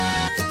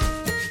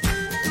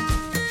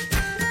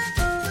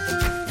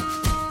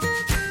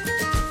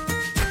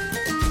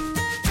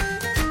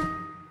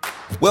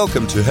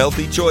Welcome to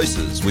Healthy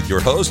Choices with your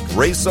host,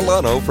 Ray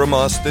Solano from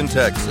Austin,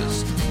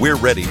 Texas. We're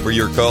ready for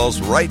your calls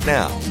right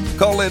now.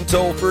 Call in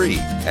toll-free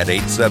at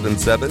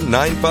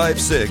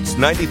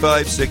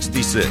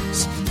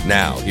 877-956-9566.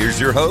 Now,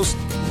 here's your host,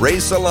 Ray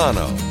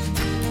Solano.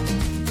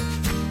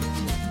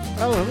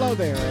 Oh, hello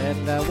there,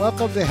 and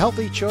welcome to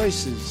Healthy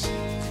Choices.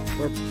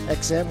 We're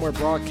XM. We're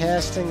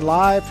broadcasting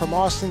live from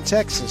Austin,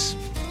 Texas.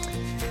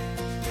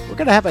 We're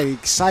going to have an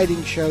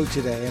exciting show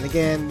today, and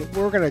again,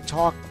 we're going to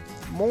talk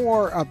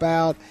more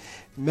about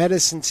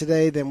medicine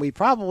today than we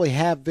probably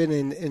have been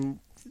in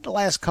the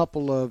last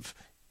couple of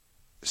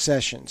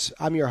sessions.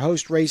 I'm your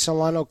host, Ray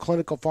Solano,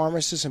 clinical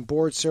pharmacist and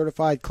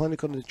board-certified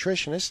clinical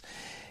nutritionist,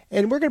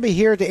 and we're going to be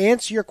here to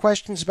answer your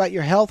questions about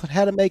your health and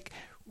how to make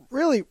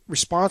really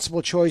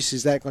responsible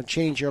choices that are going to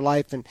change your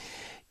life. And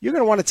you're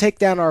going to want to take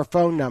down our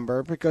phone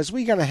number because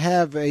we're going to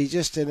have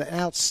just an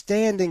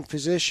outstanding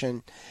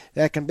physician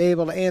that can be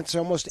able to answer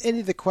almost any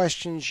of the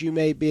questions you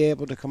may be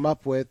able to come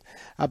up with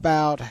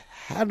about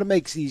how to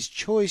make these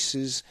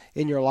choices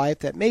in your life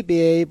that may be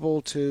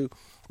able to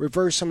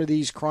reverse some of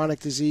these chronic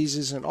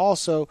diseases and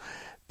also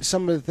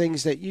some of the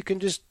things that you can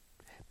just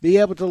be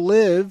able to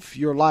live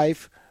your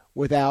life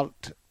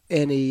without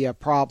any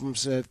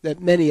problems that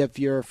many of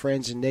your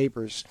friends and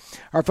neighbors.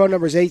 Our phone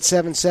number is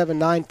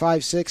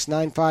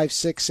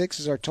 877-956-9566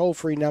 is our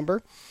toll-free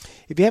number.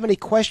 If you have any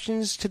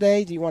questions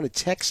today, do you want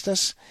to text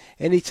us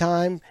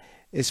anytime,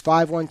 it's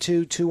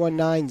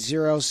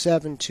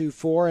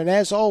 512-219-0724. And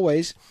as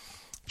always,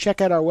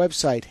 check out our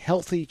website,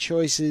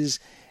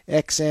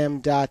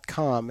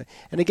 healthychoicesxm.com.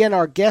 And again,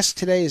 our guest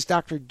today is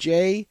Dr.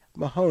 Jay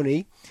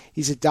Mahoney.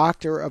 He's a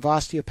doctor of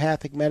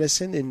osteopathic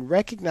medicine and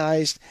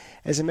recognized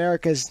as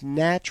America's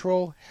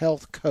natural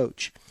health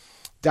coach.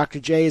 Dr.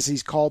 Jay, as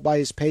he's called by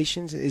his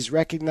patients, is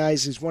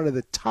recognized as one of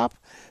the top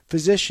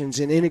physicians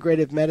in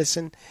integrative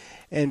medicine,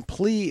 and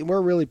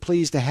we're really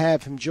pleased to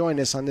have him join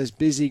us on this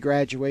busy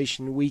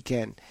graduation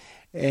weekend.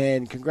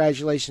 And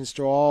congratulations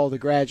to all the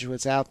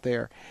graduates out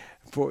there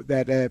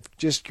that have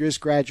just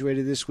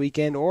graduated this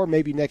weekend or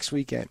maybe next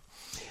weekend.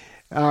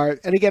 And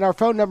again, our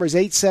phone number is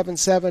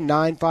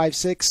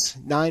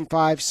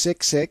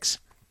 877-956-9566.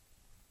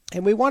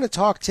 And we want to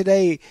talk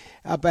today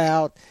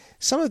about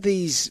some of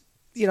these,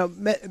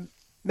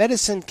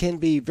 medicine can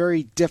be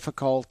very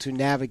difficult to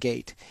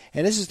navigate.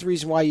 And this is the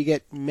reason why you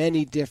get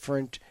many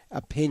different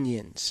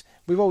opinions.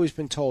 We've always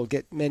been told,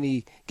 get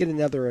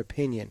another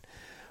opinion.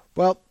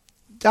 Well,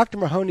 Dr.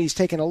 Mahoney's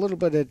taken a little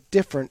bit of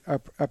different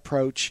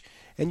approach,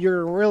 and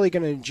you're really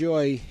going to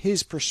enjoy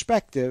his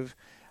perspective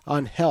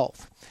on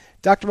health.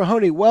 Dr.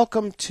 Mahoney,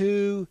 welcome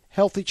to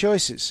Healthy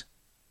Choices.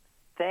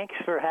 Thanks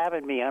for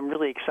having me. I'm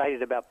really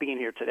excited about being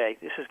here today.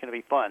 This is going to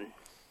be fun.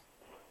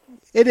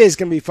 It is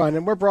going to be fun,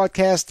 and we're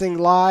broadcasting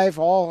live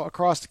all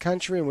across the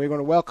country, and we're going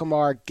to welcome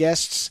our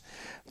guests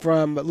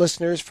from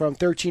listeners from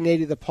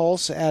 1380 The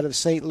Pulse out of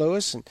St.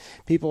 Louis, and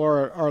people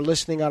are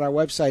listening on our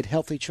website,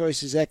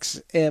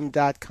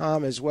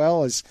 healthychoicesxm.com, as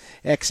well as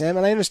XM.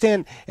 And I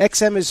understand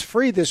XM is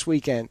free this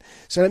weekend,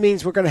 so that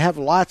means we're going to have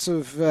lots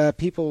of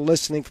people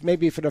listening,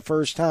 maybe for the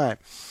first time.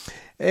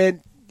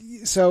 And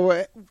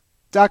so,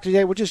 Dr.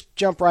 Jay, we'll just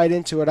jump right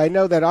into it. I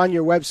know that on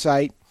your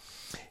website,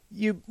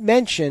 you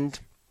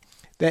mentioned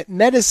that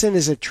medicine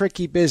is a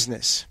tricky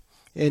business,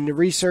 and the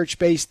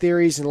research-based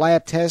theories and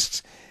lab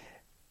tests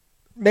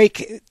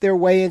make their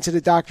way into the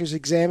doctor's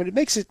exam, and it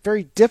makes it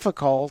very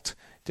difficult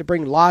to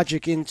bring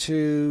logic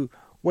into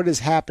what is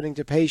happening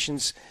to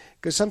patients,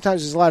 because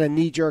sometimes there's a lot of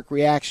knee-jerk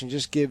reaction.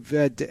 Just give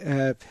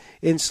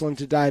insulin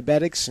to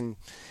diabetics, and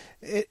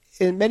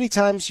many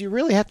times you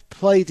really have to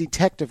play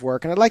detective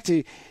work. And I'd like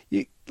to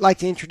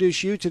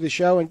introduce you to the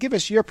show and give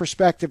us your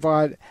perspective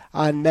on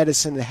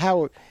medicine and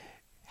how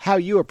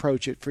you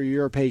approach it for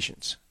your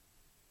patients.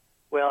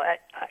 Well,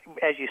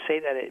 as you say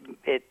that,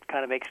 it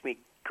kind of makes me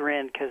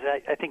grin because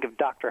I think of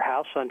Dr.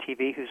 House on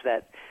TV, who's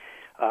that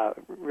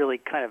really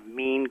kind of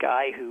mean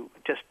guy who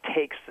just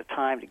takes the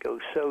time to go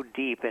so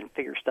deep and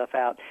figure stuff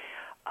out.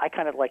 I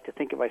kind of like to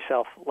think of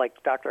myself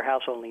like Dr.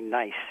 House, only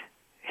nice.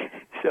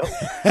 So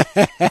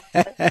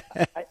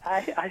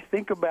I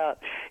think about,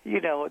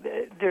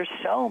 there's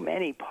so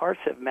many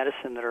parts of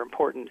medicine that are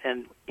important,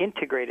 and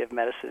integrative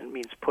medicine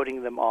means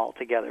putting them all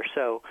together.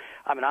 So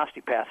I'm an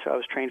osteopath, so I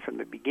was trained from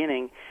the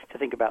beginning to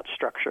think about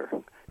structure,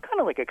 kind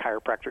of like a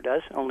chiropractor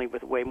does, only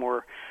with way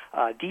more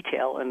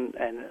detail and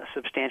a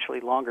substantially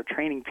longer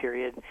training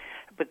period.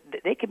 But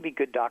they can be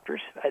good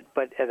doctors,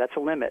 but that's a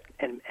limit.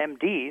 And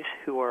MDs,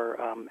 who are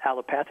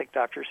allopathic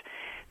doctors,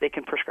 they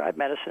can prescribe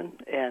medicine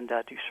and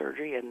do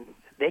surgery, and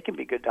they can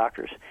be good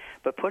doctors.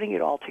 But putting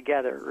it all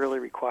together really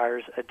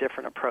requires a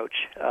different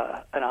approach.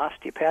 An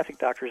osteopathic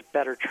doctor is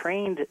better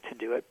trained to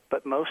do it,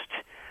 but most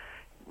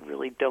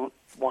really don't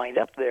wind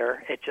up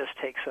there. It just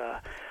takes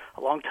a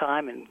long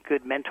time and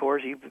good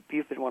mentors.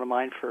 You've been one of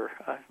mine for,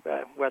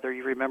 whether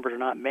you remember it or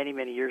not, many,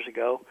 many years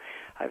ago.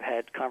 I've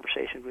had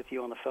conversations with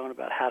you on the phone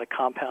about how to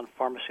compound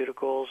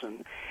pharmaceuticals,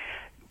 and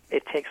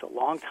it takes a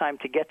long time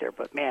to get there.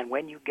 But, man,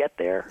 when you get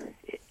there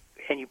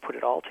and you put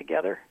it all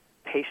together,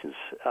 patients,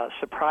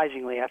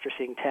 surprisingly, after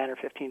seeing 10 or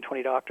 15,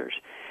 20 doctors,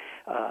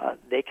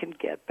 they can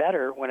get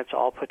better when it's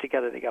all put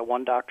together. They got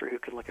one doctor who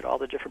can look at all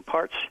the different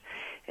parts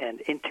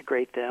and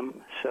integrate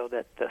them so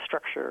that the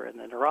structure and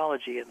the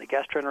neurology and the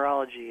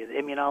gastroenterology and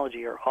the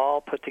immunology are all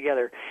put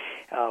together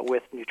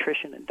with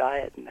nutrition and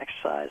diet and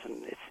exercise.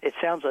 And it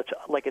sounds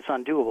like it's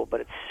undoable,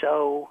 but it's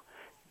so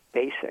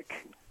basic.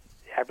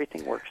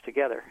 Everything works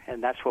together,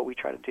 and that's what we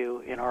try to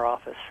do in our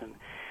office. And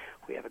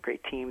we have a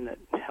great team that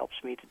helps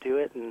me to do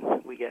it,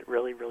 and we get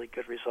really, really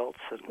good results.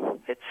 And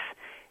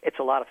it's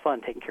a lot of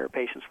fun taking care of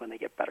patients when they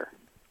get better.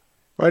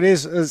 Well, it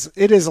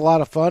is a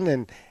lot of fun,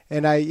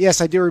 and I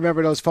do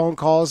remember those phone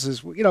calls.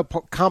 As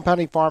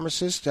compounding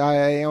pharmacist,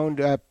 I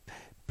owned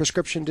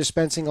prescription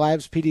dispensing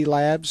labs, PD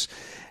labs.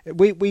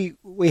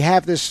 We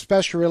have this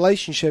special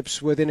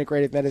relationships with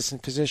integrative medicine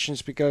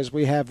physicians because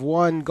we have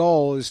one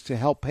goal is to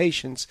help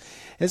patients,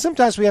 and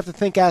sometimes we have to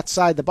think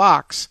outside the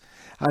box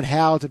on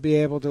how to be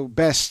able to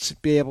best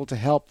be able to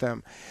help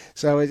them.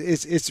 So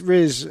it's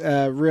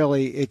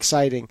really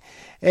exciting.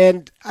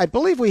 And I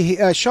believe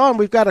Sean,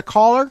 we've got a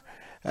caller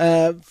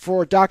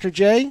for Dr.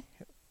 J.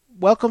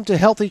 Welcome to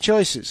Healthy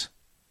Choices.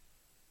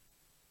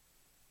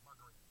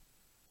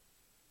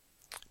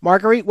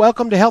 Marguerite,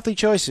 welcome to Healthy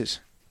Choices.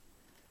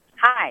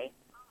 Hi.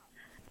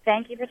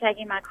 Thank you for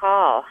taking my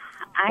call.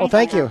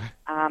 Thank you.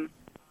 I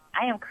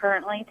am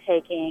currently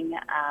taking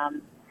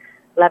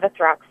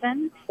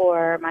levothyroxine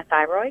for my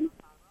thyroid,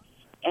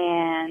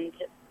 and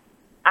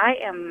I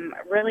am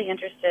really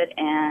interested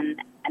in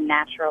a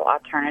natural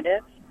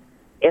alternative.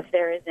 If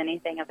there is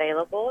anything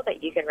available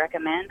that you could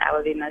recommend, I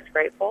would be most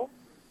grateful.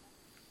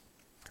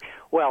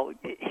 Well,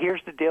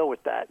 here's the deal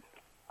with that.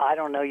 I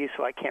don't know you,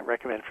 so I can't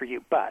recommend for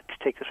you, but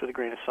take this with a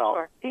grain of salt.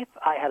 Sure. If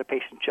I had a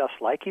patient just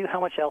like you, how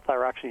much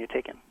L-thyroxine are you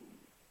taking?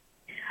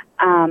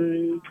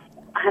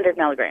 100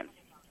 milligrams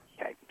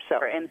Okay, so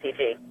for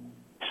MCG.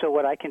 So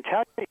what I can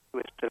tell you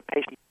is the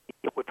patient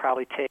would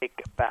probably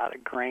take about a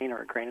grain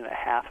or a grain and a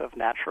half of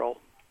natural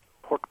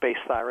pork-based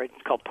thyroid.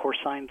 It's called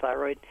porcine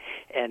thyroid.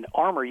 And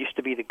Armour used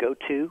to be the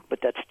go-to, but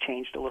that's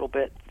changed a little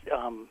bit.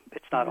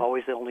 It's not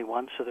always the only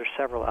one, so there's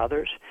several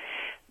others.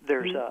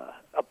 There's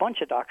a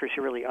bunch of doctors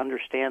who really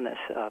understand this.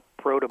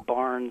 Broda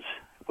Barnes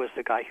was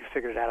the guy who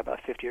figured it out about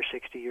 50 or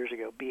 60 years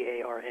ago,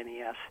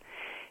 Barnes.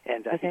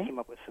 And he came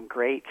up with some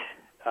great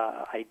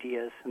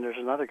ideas. And there's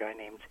another guy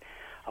named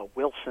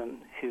Wilson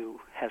who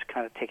has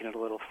kind of taken it a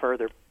little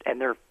further. And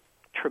they're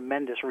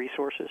tremendous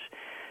resources.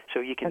 So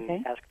you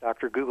can ask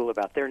Dr. Google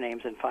about their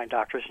names and find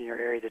doctors in your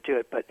area to do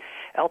it. But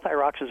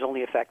L-thyroxine is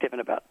only effective in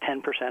about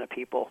 10% of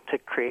people to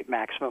create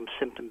maximum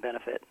symptom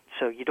benefit.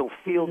 So you don't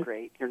feel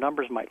great. Your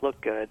numbers might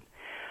look good,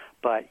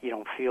 but you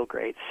don't feel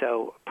great.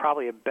 So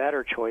probably a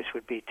better choice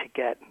would be to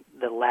get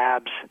the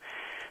labs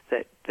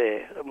that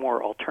the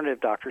more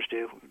alternative doctors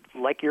do,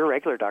 like your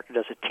regular doctor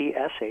does, a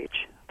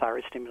TSH,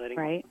 thyroid stimulating,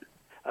 right,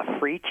 a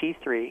free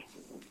T3,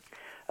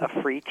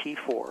 a free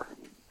T4.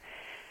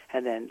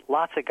 And then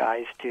lots of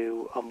guys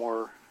do a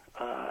more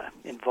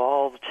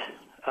involved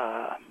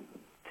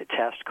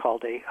test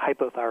called a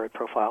hypothyroid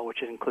profile,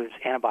 which includes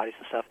antibodies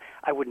and stuff.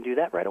 I wouldn't do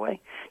that right away.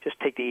 Just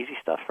take the easy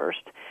stuff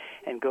first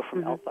and go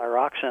from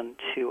L-thyroxine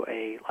to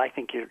I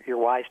think you're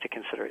wise to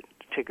consider it,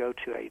 to go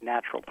to a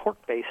natural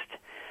pork-based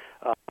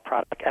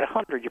product. At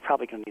 100, you're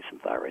probably going to need some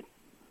thyroid,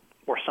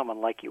 or someone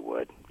like you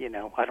would.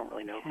 I don't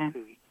really know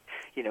who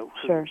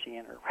you're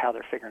seeing or how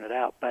they're figuring it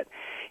out, but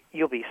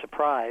you'll be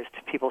surprised.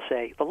 People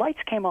say the lights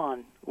came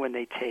on when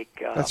they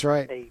take That's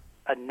right.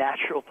 a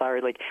natural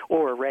thyroid,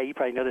 or Ray, you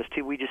probably know this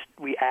too.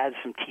 We add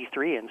some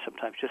T3 in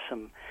sometimes, just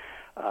some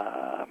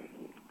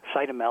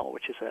Cytomel,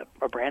 which is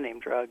a brand name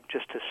drug,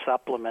 just to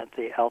supplement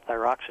the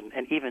L-thyroxine.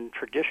 And even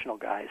traditional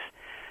guys,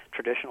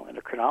 traditional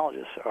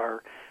endocrinologists,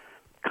 are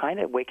kind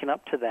of waking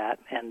up to that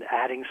and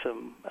adding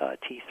some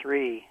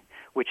T3,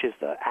 which is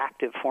the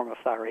active form of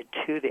thyroid,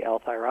 to the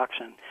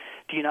L-thyroxine.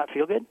 Do you not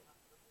feel good?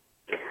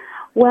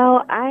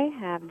 Well, I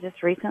have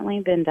just recently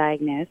been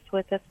diagnosed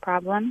with this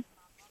problem,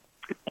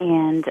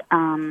 and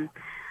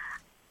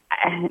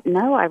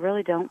no, I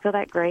really don't feel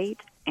that great.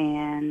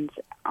 And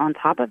on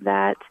top of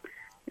that,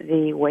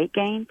 the weight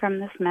gain from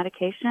this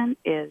medication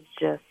is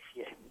just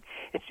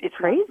it's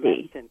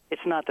crazy.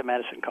 It's not the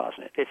medicine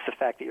causing it. It's the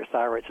fact that your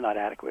thyroid's not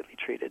adequately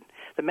treated.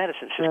 The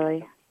medicine's just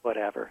really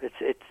whatever.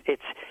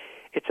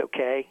 It's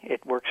okay.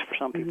 It works for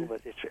some people,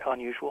 but it's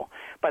unusual.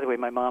 By the way,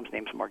 my mom's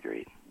name's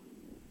Marguerite.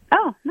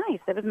 Oh, nice.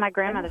 That was my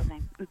grandmother's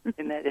name.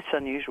 And that it's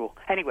unusual.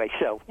 Anyway,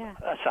 so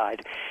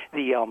aside,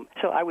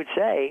 so I would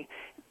say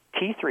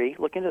T3,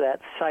 look into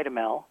that,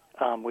 Cytomel,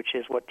 which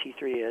is what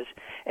T3 is.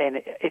 And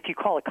if you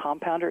call a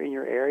compounder in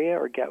your area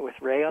or get with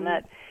Ray on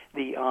that,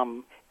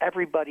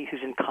 everybody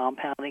who's in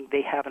compounding,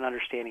 they have an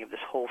understanding of this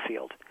whole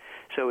field.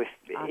 So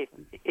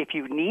if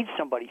you need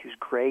somebody who's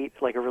great,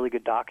 like a really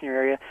good doc in your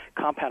area,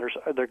 compounders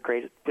they're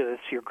great.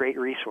 It's your great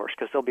resource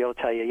because they'll be able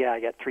to tell you,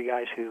 I got 3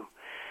 guys who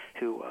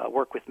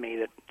work with me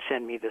that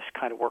send me this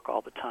kind of work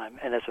all the time.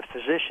 And as a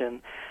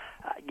physician,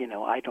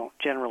 I don't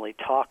generally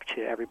talk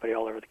to everybody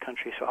all over the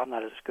country, so I'm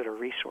not as good a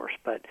resource.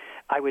 But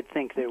I would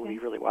think that it would be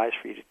really wise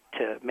for you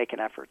to make an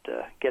effort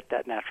to get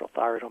that natural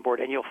thyroid on board,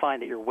 and you'll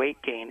find that your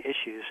weight gain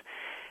issues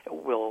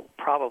will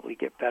probably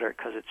get better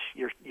because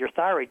it's your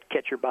thyroid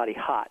gets your body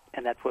hot,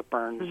 and that's what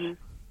burns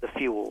the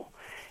fuel.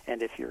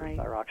 And if your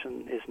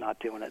thyroxine is not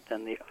doing it,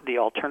 then the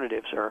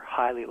alternatives are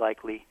highly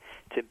likely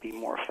to be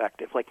more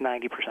effective, like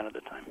 90% of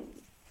the time.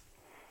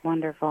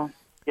 Wonderful.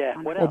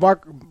 Yeah. What else?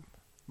 Well,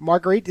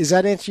 Marguerite, does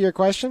that answer your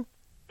question?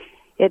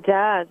 It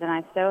does, and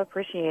I so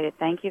appreciate it.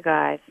 Thank you,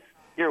 guys.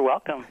 You're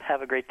welcome.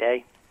 Have a great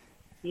day.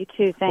 You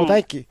too. Thanks. Well,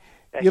 thank you.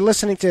 You're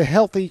listening to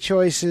Healthy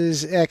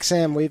Choices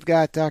XM. We've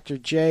got Dr.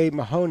 Jay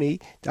Mahoney.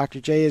 Dr.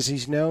 Jay, as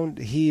he's known,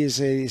 he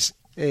is a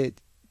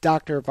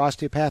doctor of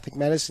osteopathic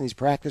medicine. He's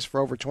practiced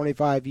for over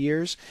 25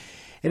 years.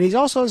 And he's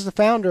also the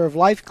founder of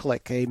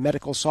LifeClick, a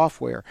medical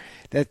software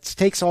that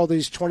takes all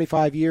these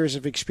 25 years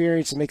of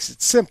experience and makes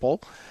it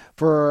simple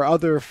for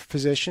other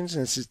physicians.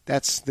 And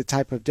that's the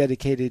type of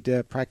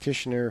dedicated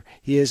practitioner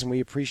he is, and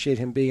we appreciate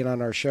him being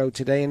on our show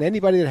today. And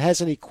anybody that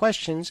has any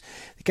questions,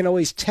 they can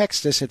always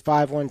text us at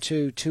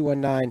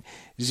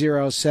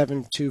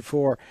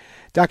 512-219-0724.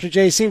 Dr.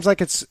 J, it seems like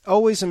it's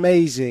always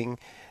amazing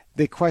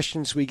the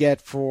questions we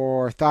get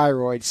for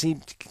thyroid seem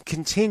to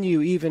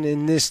continue even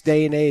in this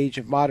day and age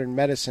of modern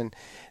medicine,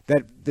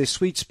 that the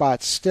sweet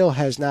spot still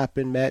has not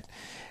been met.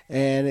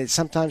 And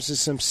sometimes there's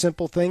some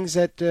simple things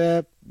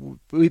that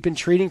we've been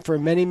treating for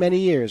many, many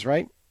years,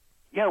 right?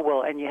 Yeah,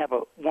 well, and you have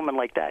a woman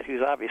like that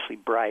who's obviously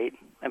bright.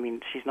 I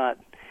mean, she's not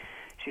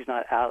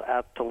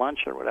out to lunch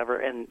or whatever.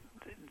 And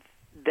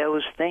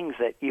those things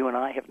that you and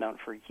I have known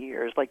for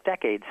years, like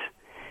decades,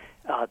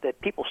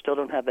 that people still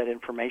don't have that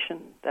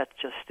information, that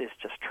is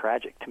just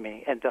tragic to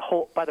me. And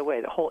by the way,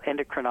 the whole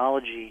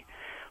endocrinology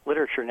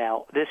literature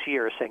now this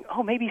year is saying,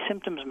 oh, maybe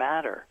symptoms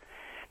matter.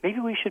 Maybe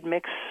we should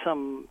mix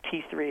some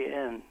T3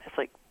 in. It's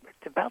like,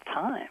 it's about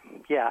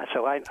time. Yeah,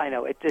 so I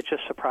know it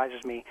just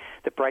surprises me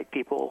that bright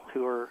people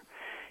who are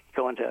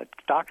going to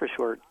doctors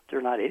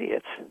they're not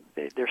idiots.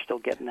 They're still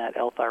getting that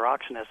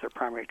L-thyroxine as their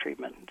primary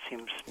treatment. It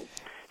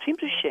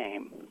seems a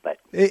shame, but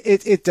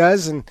it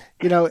does, and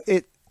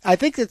I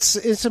think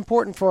it's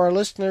important for our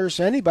listeners,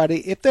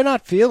 anybody, if they're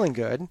not feeling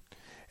good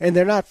and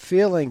they're not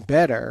feeling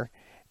better,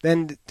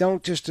 then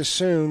don't just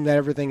assume that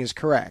everything is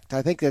correct.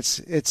 I think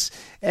it's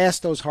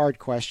ask those hard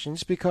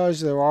questions,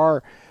 because there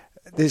are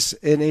this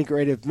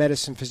integrative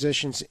medicine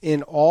physicians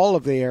in all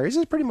of the areas.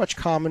 It's pretty much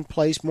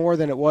commonplace, more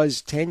than it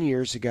was 10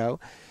 years ago.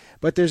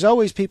 But there's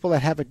always people that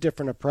have a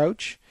different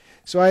approach.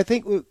 So I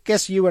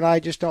guess you and I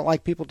just don't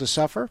like people to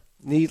suffer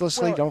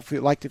needlessly, don't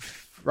feel like to,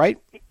 right?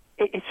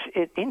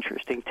 It's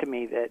interesting to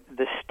me that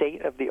the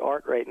state of the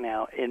art right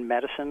now in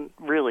medicine,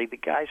 really, the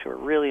guys who are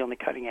really on the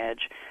cutting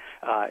edge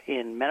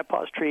in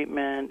menopause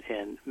treatment,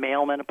 in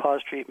male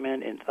menopause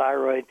treatment, in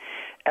thyroid,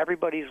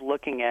 everybody's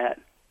looking at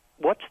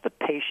what's the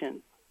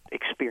patient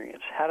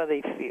experience, how do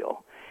they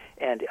feel?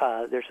 And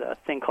there's a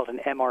thing called an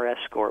MRS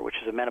score, which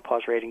is a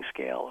menopause rating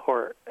scale,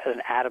 or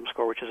an ADAM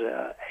score, which is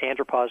a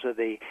andropause of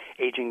the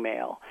aging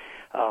male.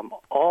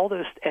 All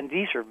those, and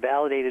these are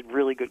validated,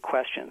 really good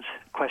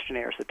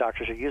questionnaires that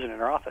doctors are using in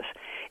our office.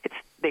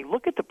 They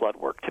look at the blood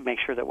work to make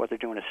sure that what they're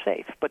doing is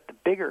safe. But the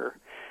bigger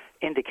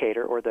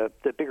indicator, or the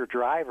bigger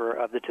driver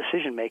of the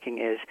decision making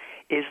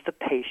is the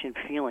patient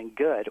feeling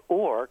good,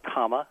 or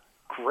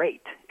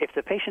great. If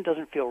the patient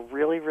doesn't feel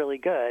really, really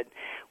good,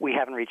 we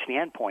haven't reached the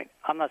end point.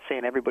 I'm not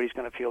saying everybody's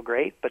going to feel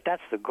great, but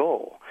that's the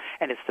goal.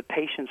 And it's the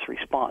patient's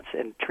response.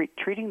 And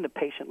treating the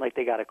patient like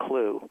they got a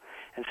clue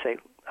and say,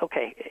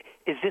 okay,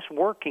 is this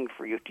working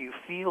for you? Do you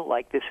feel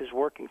like this is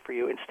working for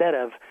you? Instead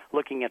of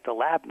looking at the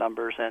lab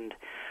numbers and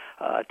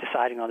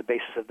deciding on the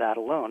basis of that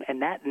alone.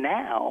 And that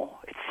now,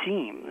 it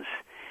seems,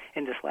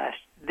 in this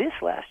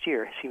last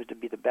year seems to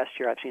be the best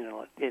year I've seen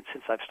it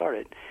since I've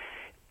started.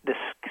 The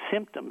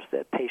symptoms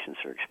that patients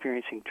are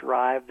experiencing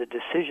drive the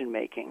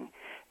decision-making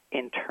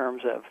in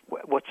terms of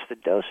what's the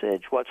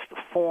dosage, what's the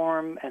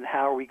form, and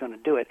how are we going to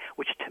do it,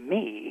 which to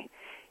me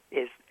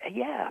is,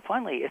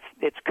 finally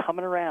it's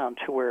coming around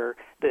to where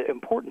the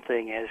important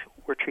thing is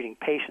we're treating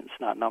patients,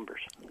 not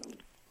numbers.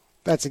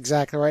 That's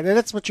exactly right. And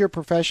that's what your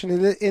profession,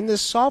 in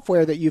this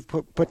software that you've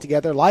put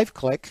together,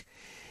 LifeClick,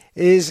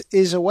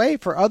 is a way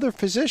for other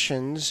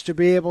physicians to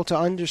be able to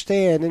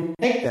understand and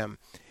make them.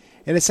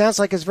 And it sounds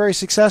like it's very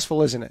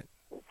successful, isn't it?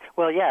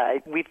 Well, yeah,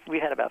 we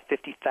had about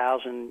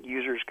 50,000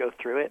 users go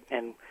through it,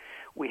 and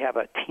we have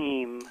a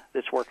team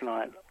that's working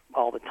on it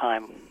all the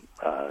time,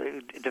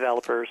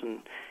 developers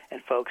and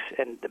folks.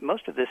 And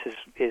most of this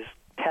is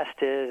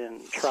tested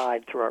and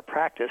tried through our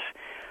practice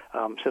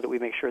so that we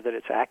make sure that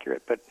it's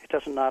accurate. But it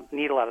does not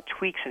need a lot of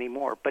tweaks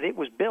anymore. But it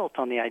was built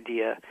on the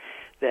idea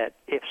that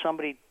if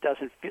somebody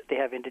doesn't feel they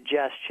have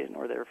indigestion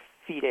or their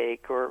feet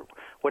ache or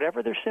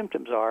whatever their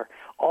symptoms are,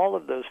 all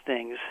of those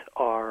things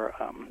are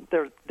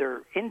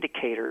they're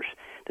indicators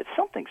that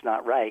something's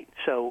not right.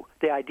 So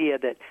the idea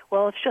that,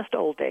 well, it's just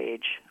old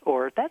age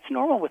or that's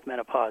normal with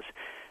menopause,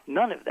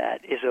 none of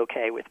that is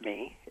okay with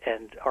me.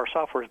 And our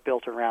software is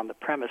built around the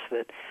premise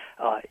that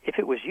if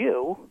it was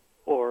you,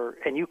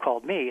 and you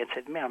called me and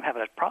said, man, I'm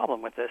having a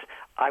problem with this,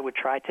 I would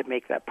try to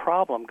make that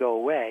problem go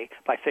away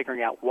by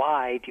figuring out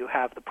why do you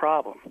have the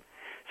problem.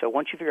 So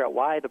once you figure out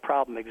why the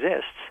problem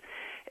exists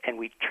and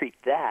we treat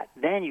that,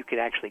 then you can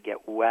actually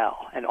get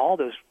well. And all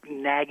those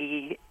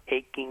naggy,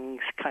 aching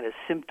kind of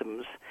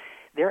symptoms,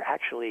 they're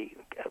actually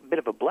a bit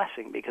of a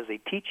blessing because they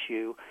teach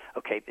you,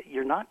 okay,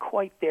 you're not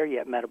quite there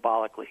yet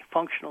metabolically.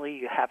 Functionally,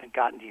 you haven't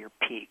gotten to your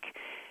peak.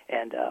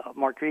 And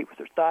Marguerite, with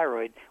her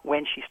thyroid,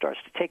 when she starts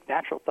to take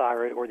natural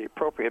thyroid or the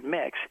appropriate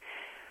mix,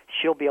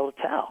 she'll be able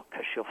to tell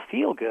because she'll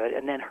feel good.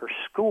 And then her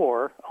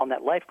score on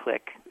that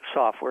LifeClick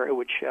software, it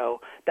would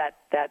show that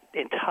that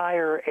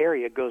entire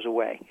area goes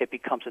away. It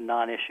becomes a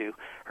non-issue.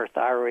 Her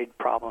thyroid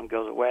problem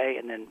goes away,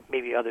 and then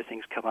maybe other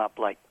things come up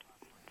like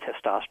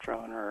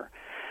testosterone or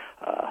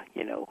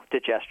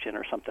digestion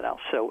or something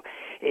else. So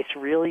it's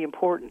really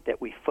important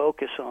that we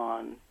focus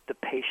on the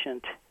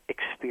patient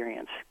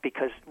experience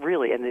because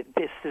really, and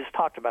this is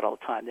talked about all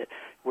the time, that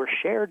we're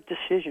shared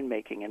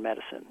decision-making in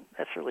medicine.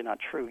 That's really not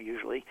true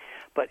usually.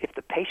 But if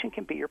the patient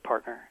can be your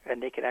partner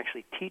and they can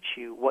actually teach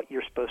you what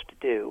you're supposed to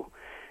do,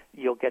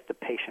 you'll get the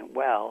patient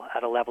well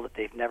at a level that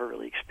they've never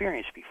really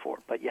experienced before.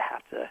 But you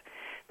have to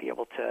be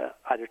able to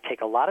either take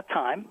a lot of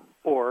time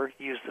or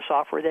use the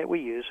software that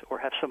we use or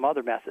have some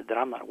other method that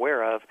I'm not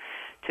aware of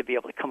to be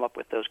able to come up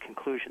with those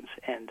conclusions.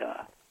 And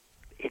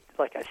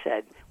like I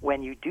said,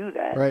 when you do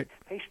that, right,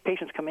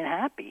 patients come in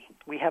happy.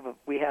 We have a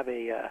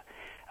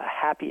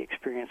happy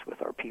experience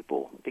with our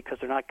people because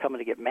they're not coming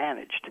to get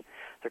managed;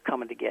 they're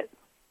coming to get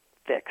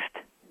fixed.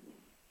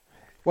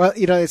 Well,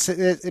 you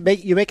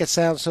make it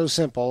sound so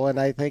simple, and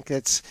I think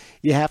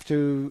you have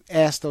to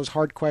ask those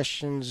hard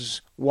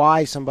questions: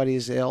 why somebody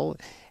is ill,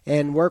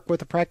 and work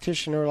with a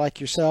practitioner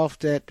like yourself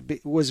that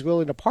was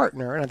willing to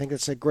partner. And I think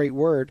that's a great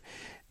word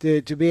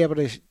to be able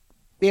to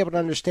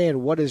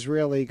understand what is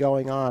really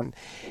going on.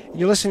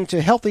 You're listening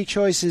to Healthy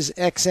Choices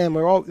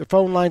XM. The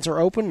phone lines are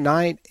open,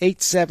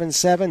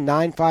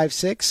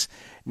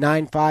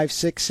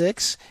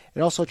 877-956-9566.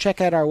 And also check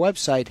out our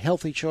website,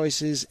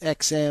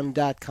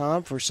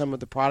 healthychoicesxm.com, for some of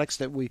the products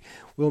that we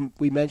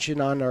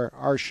mention on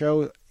our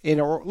show.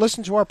 Or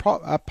listen to our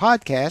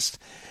podcast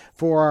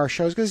for our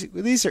shows, because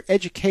these are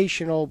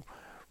educational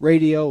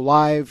radio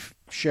live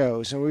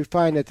shows, and we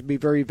find that to be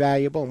very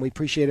valuable, and we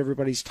appreciate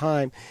everybody's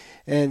time,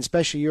 and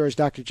especially yours,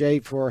 Dr. J,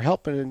 for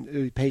helping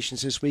the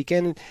patients this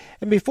weekend.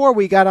 And before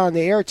we got on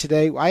the air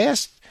today, I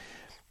asked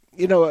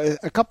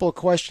a couple of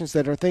questions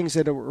that are things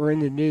that were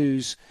in the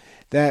news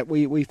that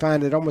we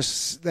find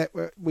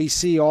that we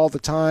see all the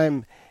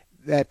time,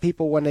 that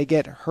people, when they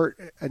get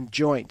hurt in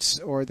joints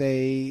or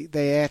they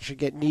actually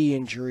get knee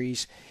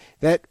injuries,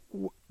 that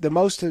the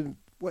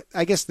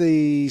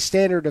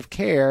standard of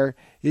care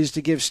is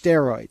to give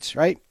steroids,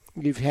 right?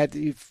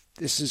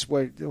 This is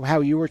how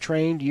you were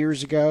trained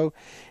years ago,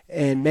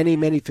 and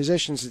many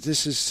physicians,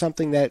 this is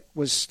something that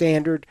was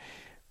standard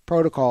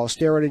protocol,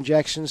 steroid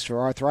injections for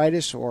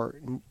arthritis or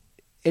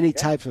any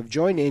type of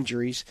joint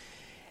injuries.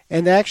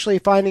 And actually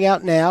finding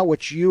out now,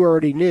 which you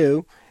already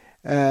knew,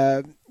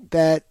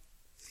 that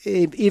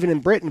even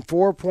in Britain,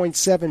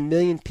 4.7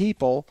 million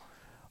people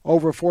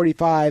over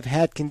 45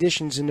 had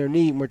conditions in their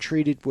knee and were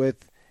treated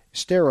with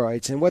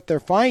steroids. And what they're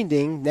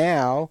finding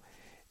now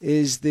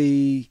is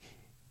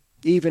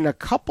even a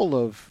couple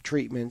of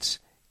treatments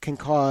can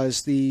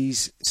cause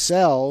these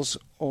cells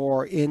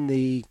or in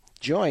the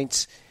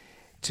joints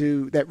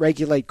that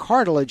regulate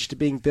cartilage to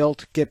being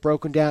built, get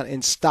broken down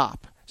and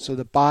stop. So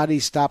the body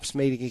stops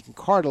making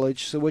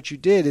cartilage. So what you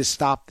did is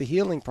stop the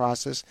healing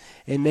process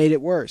and made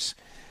it worse.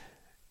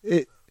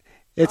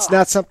 It's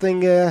not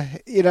something,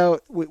 you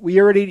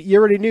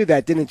already knew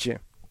that, didn't you?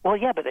 Well,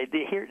 yeah, but I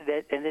hear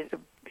that, and it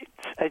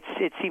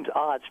seems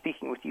odd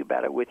speaking with you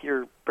about it, with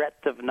your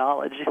breadth of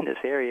knowledge in this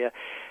area.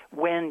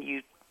 When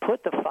you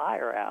put the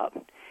fire out,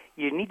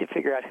 you need to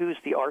figure out who's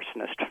the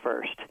arsonist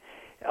first.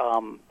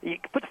 You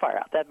can put the fire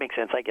out. That makes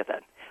sense. I get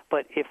that.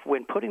 But if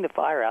when putting the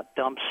fire out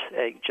dumps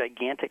a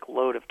gigantic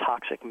load of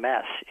toxic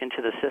mess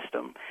into the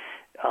system,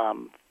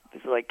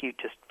 it's like you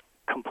just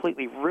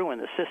completely ruin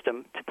the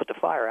system to put the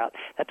fire out.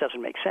 That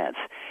doesn't make sense.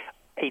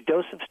 A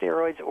dose of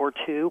steroids or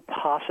two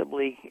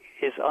possibly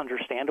is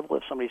understandable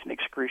if somebody's in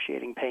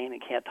excruciating pain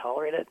and can't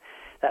tolerate it.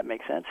 That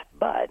makes sense.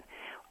 But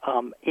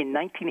in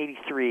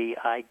 1983,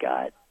 I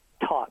got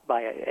taught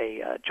by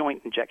a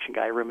joint injection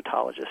guy, a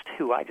rheumatologist,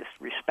 who I just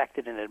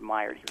respected and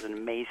admired. He was an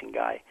amazing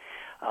guy.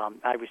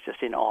 I was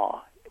just in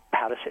awe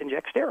how to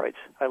inject steroids.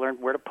 I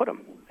learned where to put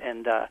them.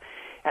 And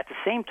at the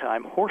same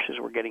time, horses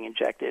were getting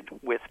injected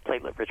with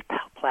platelet-rich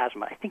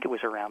plasma. I think it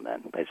was around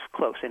then. It's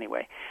close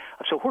anyway.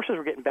 So horses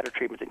were getting better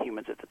treatment than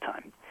humans at the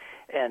time.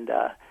 And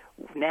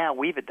now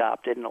we've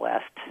adopted, in the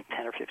last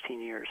 10 or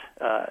 15 years,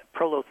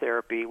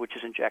 prolotherapy, which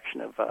is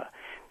injection of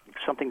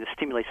something that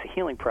stimulates the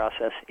healing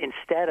process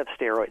instead of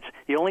steroids.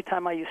 The only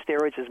time I use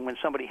steroids is when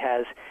somebody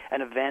has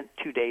an event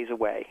 2 days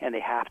away and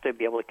they have to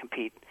be able to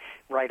compete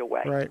right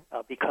away,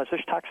 because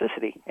there's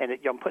toxicity. And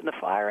I'm putting the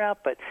fire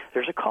out, but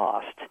there's a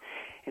cost.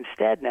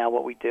 Instead, now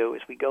what we do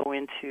is we go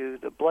into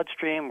the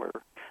bloodstream, we're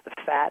the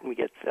fat, and we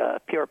get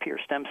PRP or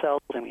stem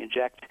cells, and we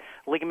inject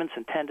ligaments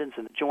and tendons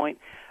in the joint,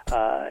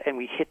 and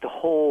we hit the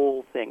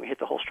whole thing. We hit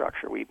the whole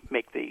structure. We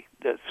make the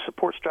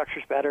support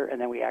structures better, and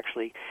then we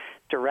actually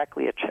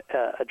directly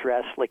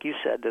address, like you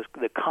said,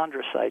 the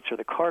chondrocytes or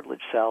the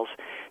cartilage cells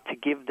to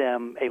give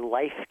them a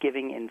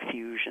life-giving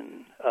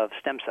infusion of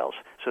stem cells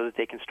so that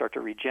they can start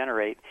to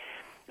regenerate.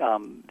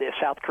 The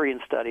South Korean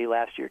study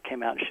last year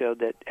came out and showed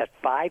that at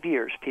 5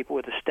 years, people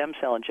with a stem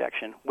cell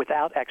injection,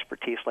 without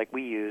expertise like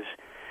we use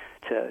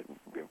to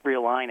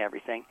realign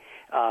everything,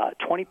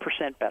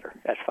 20% better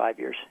at 5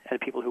 years. And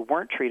the people who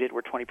weren't treated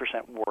were 20%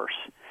 worse.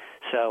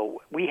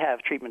 So we have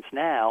treatments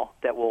now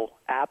that will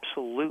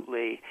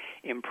absolutely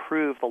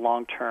improve the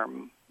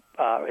long-term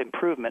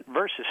improvement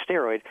versus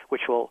steroid,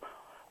 which will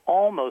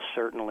almost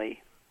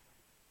certainly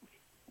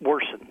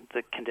worsen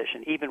the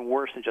condition, even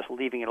worse than just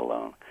leaving it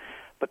alone.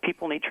 But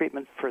people need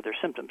treatment for their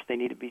symptoms. They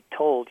need to be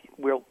told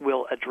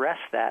we'll address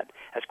that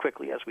as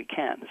quickly as we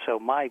can. So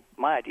my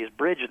idea is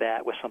bridge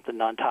that with something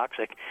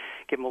non-toxic,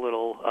 give them a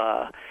little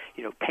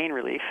pain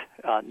relief,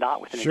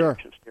 not with an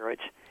injection of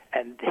steroids,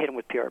 and hit them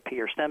with PRP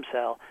or stem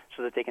cell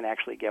so that they can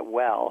actually get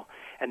well.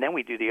 And then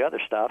we do the other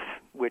stuff,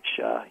 which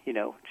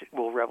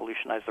will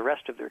revolutionize the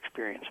rest of their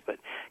experience. But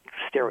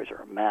steroids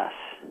are a mess.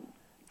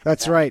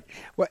 That's right.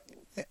 Well,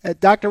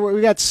 Doctor,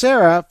 we got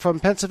Sarah from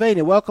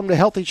Pennsylvania. Welcome to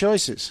Healthy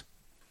Choices.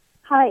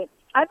 Hi,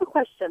 I have a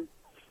question.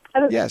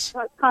 Yes.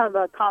 Kind of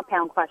a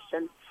compound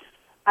question.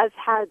 I've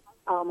had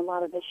a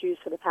lot of issues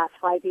for the past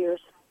 5 years.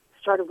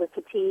 Started with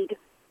fatigue.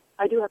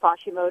 I do have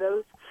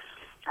Hashimoto's.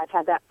 I've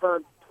had that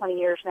for 20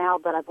 years now,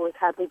 but I've always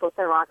had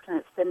levothyroxine, and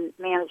it's been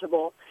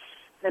manageable.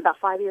 And about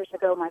 5 years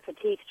ago, my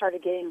fatigue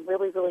started getting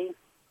really, really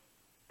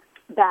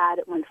bad.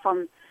 It went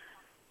from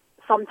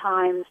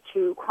sometimes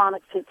to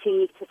chronic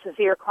fatigue to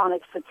severe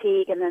chronic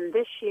fatigue, and then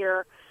this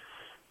year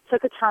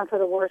took a turn for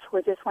the worse,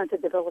 where it just went to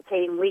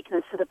debilitating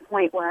weakness to the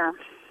point where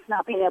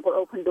not being able to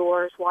open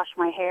doors, wash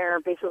my hair,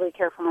 basically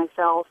care for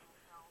myself.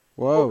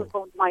 Whoa.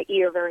 Hold my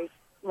ear very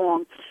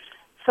long.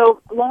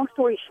 So long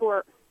story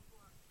short,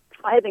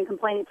 I had been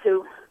complaining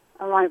to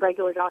my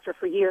regular doctor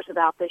for years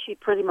about this. She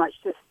pretty much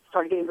just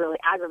started getting really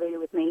aggravated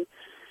with me.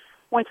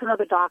 Went to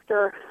another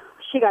doctor.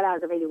 She got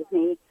aggravated with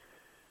me.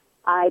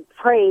 I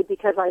prayed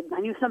because I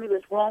knew something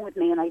was wrong with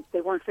me, and they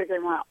weren't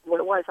figuring out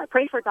what it was. I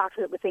prayed for a doctor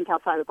that would think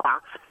outside the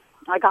box.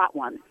 I got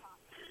one.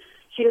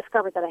 She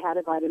discovered that I had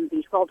a vitamin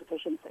B12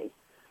 deficiency.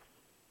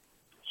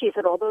 She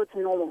said, although it's a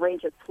normal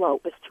range of flow,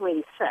 it was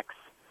 286.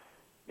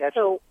 Yes.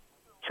 So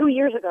 2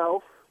 years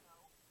ago,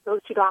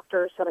 those two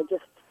doctors that I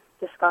just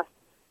discussed,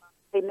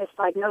 they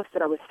misdiagnosed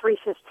it. I was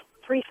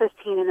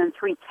 315 and then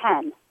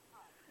 310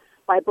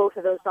 by both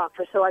of those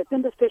doctors. So I've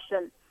been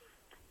deficient,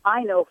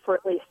 I know, for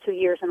at least 2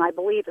 years, and I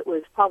believe it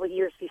was probably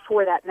years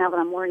before that, now that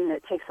I'm learning that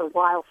it takes a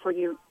while for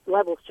your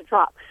levels to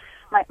drop.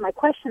 My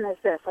question is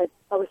this. I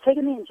was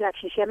taking the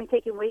injection. She had me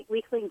taking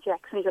weekly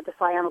injections of the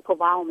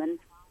cyanocobalamin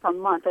for a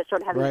month. I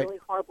started having really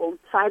horrible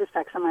side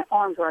effects on my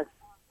arms where I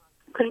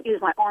couldn't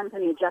use my arms in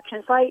the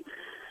injection site.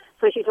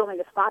 So she told me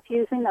to stop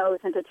using those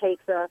and to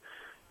take the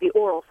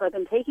oral. So I've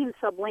been taking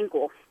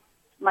sublingual.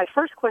 My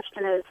first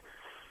question is,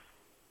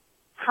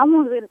 how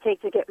long is it going to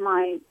take to get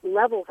my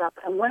levels up,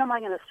 and when am I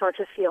going to start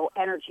to feel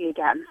energy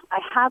again? I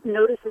have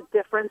noticed a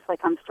difference,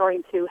 like I'm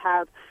starting to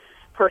have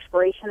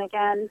perspiration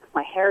again.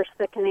 My hair is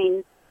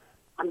thickening.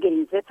 I'm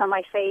getting zits on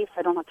my face.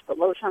 I don't have to put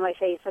lotion on my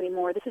face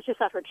anymore. This is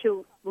just after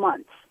 2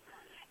 months.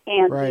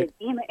 And the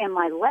edema in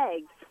my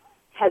legs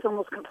has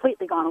almost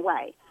completely gone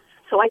away.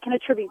 So I can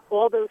attribute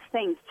all those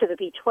things to the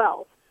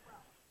B12.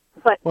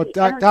 But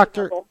the energy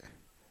level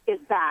is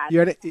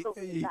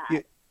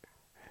bad.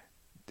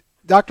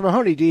 Dr.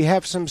 Mahoney, do you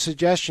have some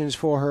suggestions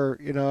for her?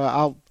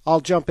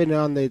 I'll jump in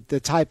on the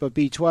type of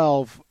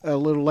B12 a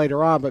little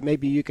later on, but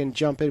maybe you can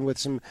jump in with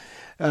some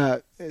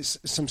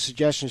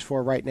suggestions for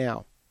her right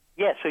now.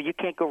 Yeah, so you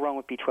can't go wrong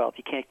with B12.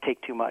 You can't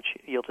take too much.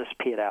 You'll just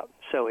pee it out.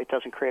 So it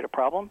doesn't create a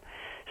problem.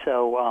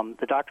 So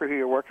the doctor who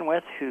you're working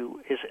with,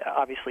 who is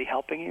obviously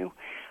helping you,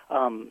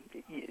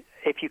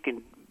 if you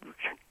can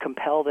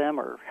compel them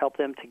or help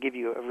them to give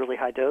you a really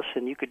high dose,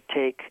 and you could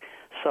take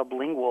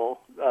sublingual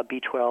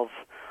B12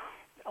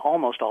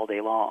 almost all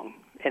day long,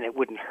 and it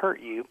wouldn't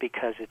hurt you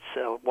because it's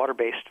a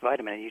water-based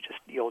vitamin, and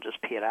you'll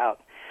just pee it out.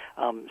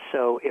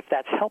 So if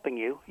that's helping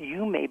you,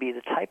 you may be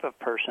the type of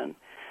person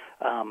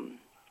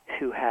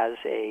who has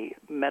a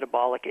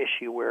metabolic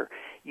issue where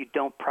you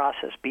don't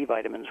process B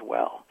vitamins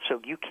well,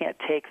 so you can't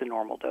take the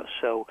normal dose.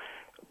 So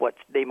what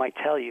they might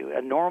tell you,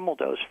 a normal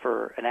dose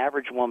for an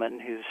average woman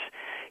who's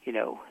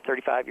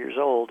 35 years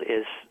old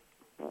is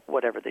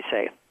whatever they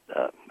say,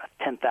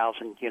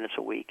 10,000 units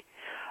a week.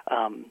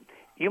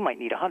 You might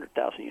need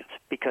 100,000 units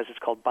because it's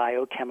called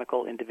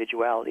biochemical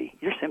individuality.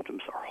 Your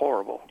symptoms are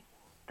horrible.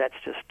 That's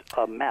just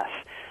a mess.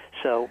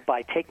 So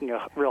by taking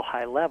a real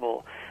high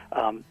level,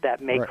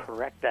 that may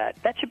correct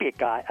that. That should be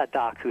a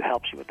doc who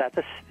helps you with that.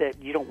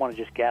 You don't want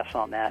to just guess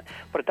on that.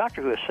 But a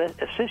doctor who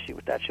assists you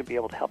with that should be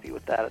able to help you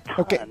with that a ton.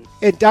 Okay.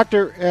 And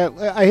Doctor,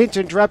 I hate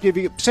to interrupt you.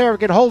 If Sarah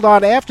can hold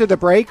on after the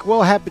break,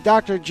 we'll have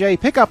Dr. J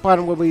pick up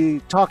on when we'll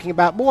be talking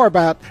about more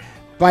about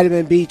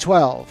vitamin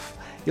B12.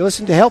 You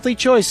listen to Healthy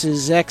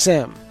Choices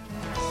XM.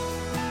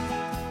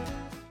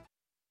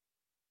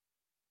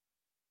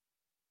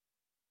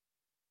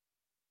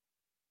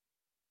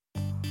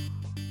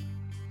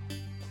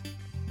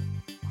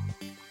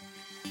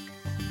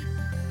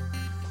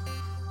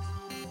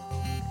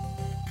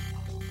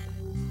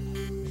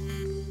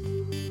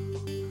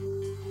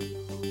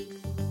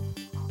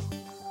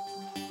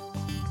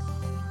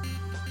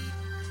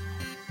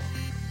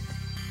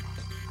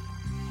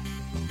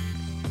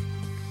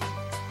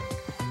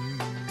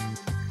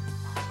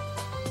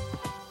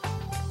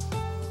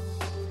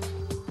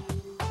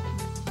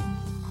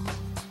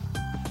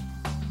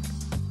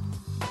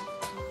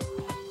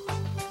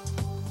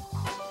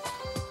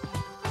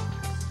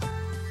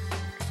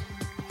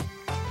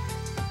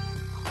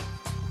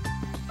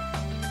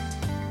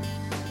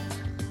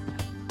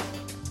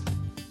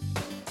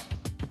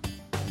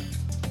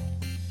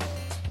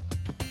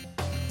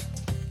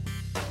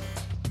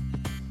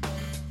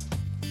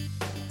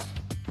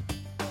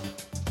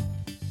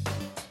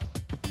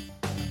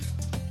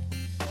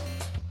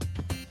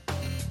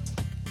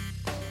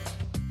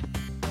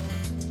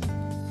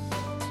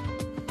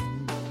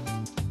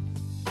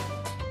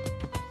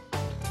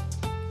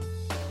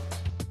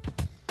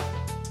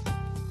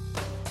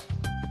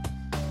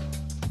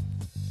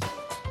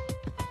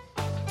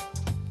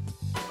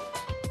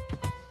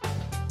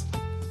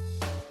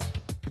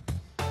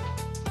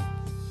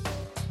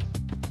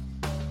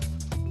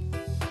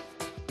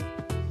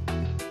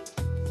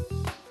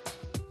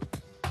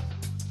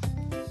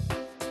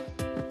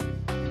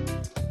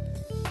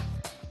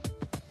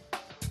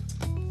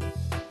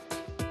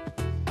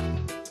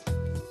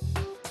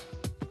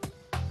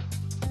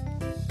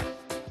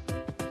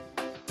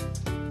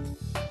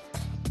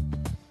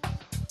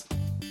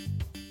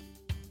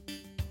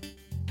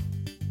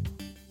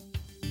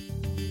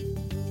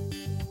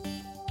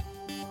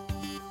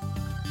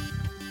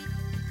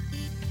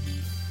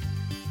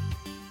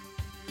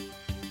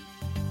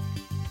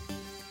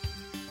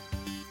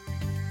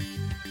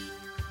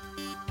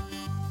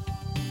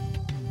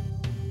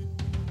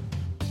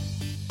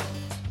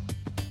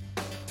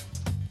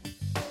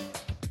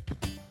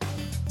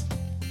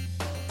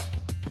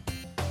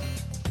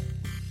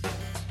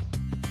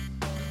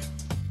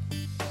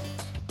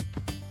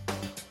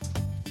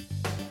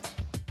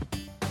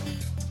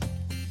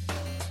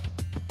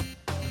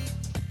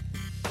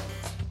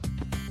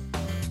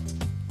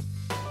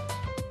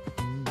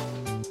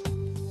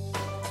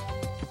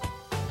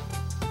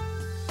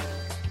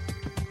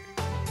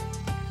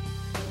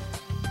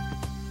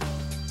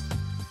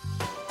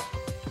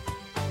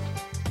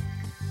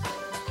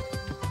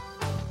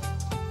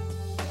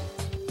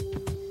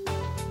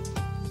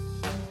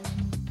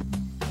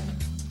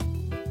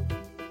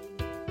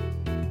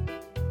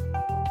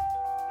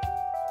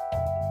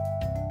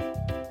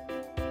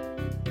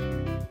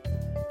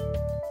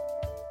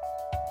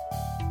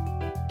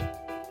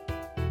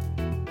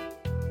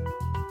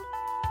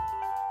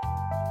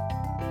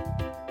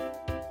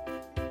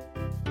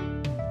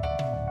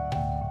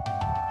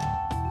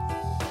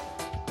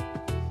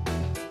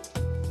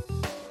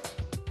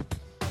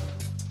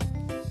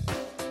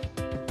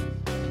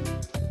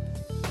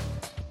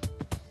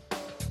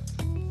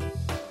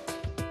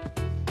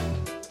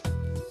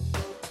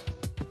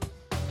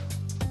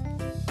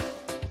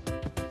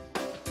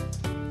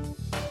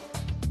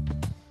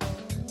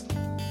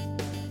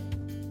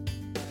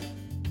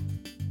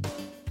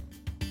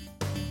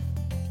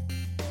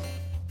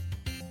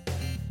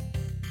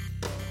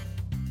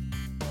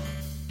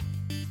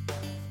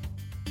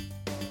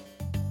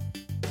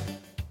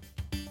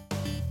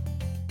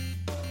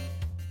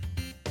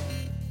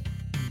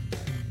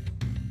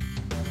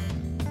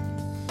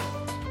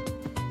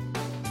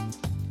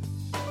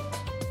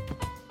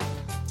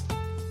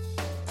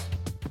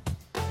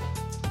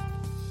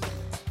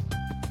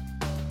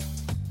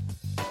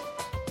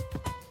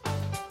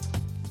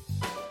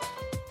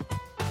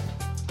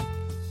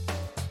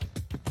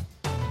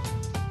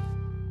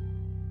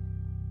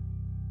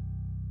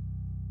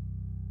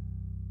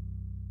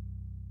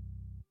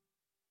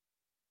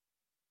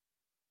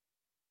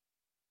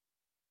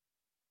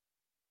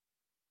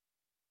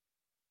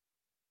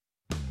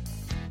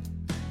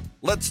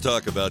 Let's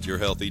talk about your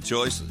healthy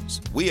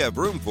choices. We have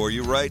room for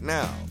you right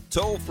now.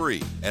 Toll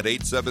free at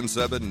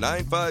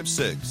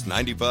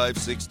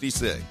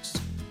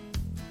 877-956-9566.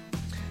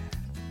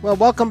 Well,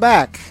 welcome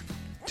back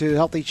to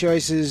Healthy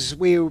Choices.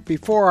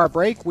 Before our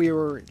break, we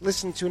were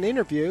listening to an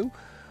interview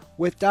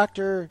with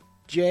Dr.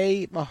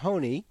 Jay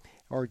Mahoney,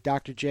 or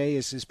Dr. J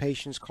as his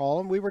patients call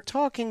him. We were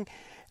talking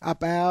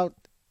about,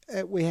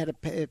 we had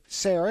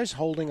Sarah's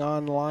holding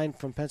on line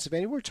from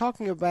Pennsylvania. We were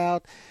talking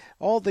about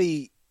all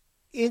the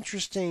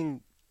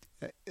interesting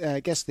I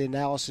guess, the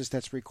analysis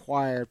that's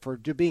required for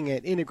being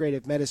an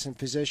integrative medicine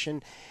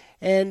physician.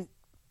 And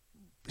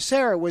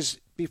Sarah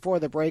before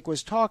the break,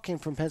 was talking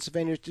from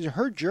Pennsylvania to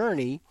her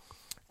journey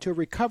to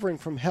recovering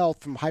from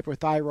health from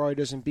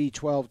hyperthyroidism,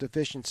 B12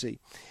 deficiency.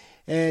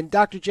 And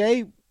Dr.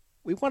 J,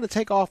 we want to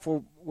take off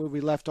where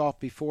we left off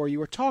before. You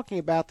were talking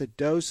about the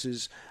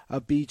doses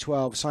of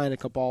B12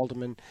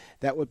 cyanocobalamin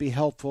that would be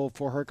helpful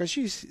for her, because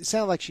it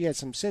sounded like she had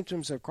some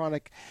symptoms of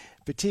chronic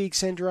fatigue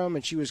syndrome,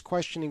 and she was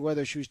questioning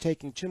whether she was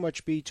taking too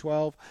much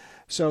B12.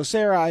 So,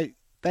 Sarah,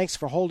 thanks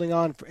for holding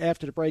on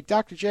after the break.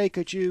 Dr. J,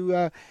 could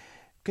you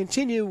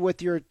continue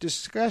with your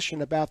discussion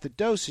about the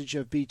dosage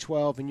of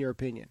B12 in your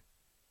opinion?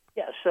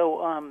 Yeah,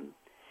 so,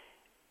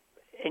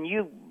 and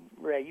you,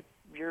 Ray,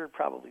 you're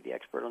probably the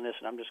expert on this,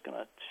 and I'm just going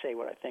to say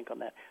what I think on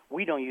that.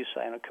 We don't use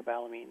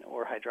cyanocobalamin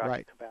or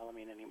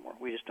hydroxycobalamin anymore.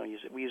 We just don't use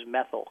it. We use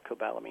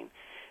methylcobalamin.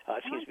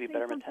 It seems to be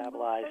better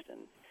metabolized,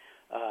 and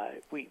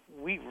we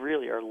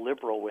really are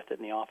liberal with it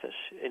in the office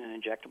in an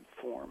injectable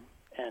form.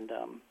 And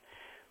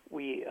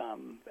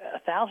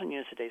 1,000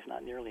 units a day is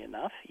not nearly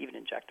enough, even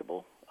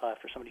injectable,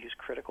 for somebody who's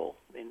critical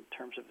in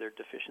terms of their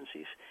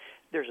deficiencies.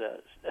 There's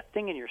a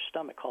thing in your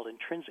stomach called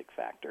intrinsic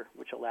factor,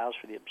 which allows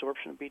for the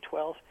absorption of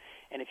B12.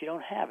 And if you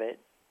don't have it,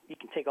 you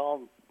can take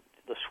all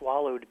the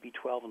swallowed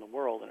B12 in the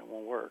world and it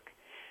won't work.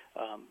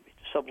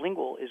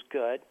 Sublingual is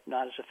good,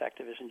 not as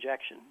effective as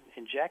injection.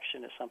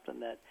 Injection is something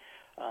that,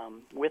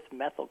 with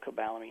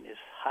methylcobalamin, is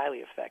highly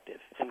effective.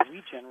 And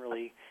we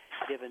generally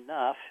give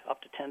enough,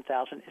 up to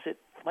 10,000. Is it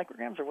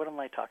micrograms, or what am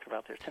I talking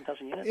about there?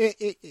 10,000 units?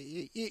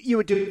 You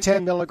would do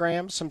 10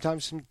 milligrams.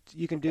 Sometimes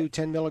you can do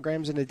 10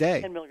 milligrams in a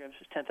day. 10 milligrams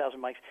is 10,000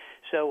 mics.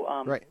 So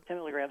right. 10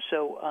 milligrams.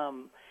 So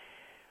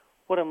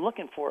what I'm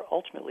looking for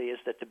ultimately is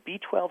that the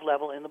B12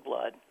 level in the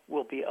blood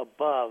will be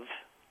above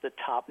the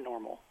top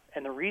normal.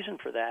 And the reason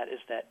for that is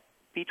that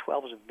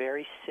B12 is a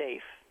very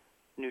safe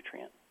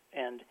nutrient.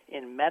 And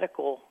in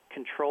medical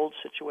controlled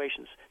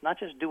situations, not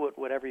just do it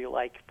whatever you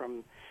like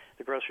from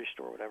the grocery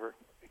store or whatever,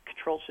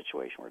 controlled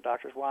situation where a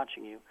doctor's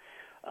watching you,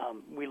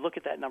 we look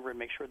at that number and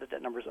make sure that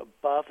that number is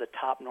above the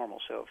top normal.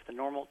 So if the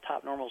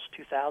top normal is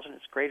 2,000,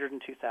 it's greater than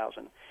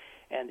 2,000.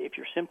 And if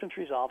your symptoms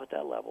resolve at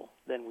that level,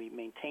 then we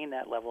maintain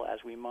that level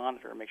as we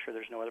monitor and make sure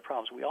there's no other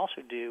problems. We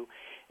also do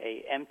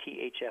a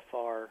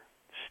MTHFR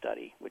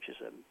study, which is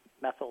a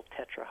methyl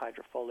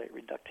tetrahydrofolate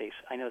reductase.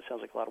 I know it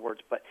sounds like a lot of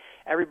words, but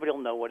everybody will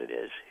know what it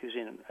is who's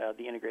in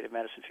the integrative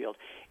medicine field.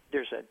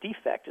 There's a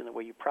defect in the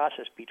way you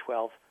process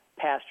B12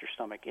 past your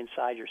stomach,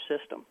 inside your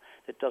system,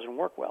 that doesn't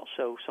work well.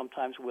 So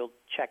sometimes we'll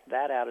check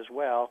that out as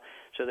well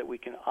so that we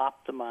can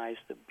optimize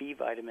the B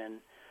vitamin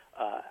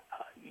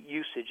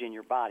usage in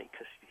your body.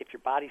 Because if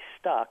your body's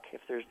stuck,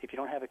 if you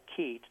don't have a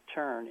key to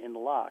turn in the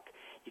lock,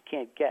 you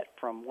can't get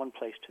from one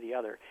place to the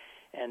other.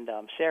 And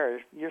Sarah,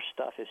 your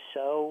stuff is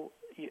so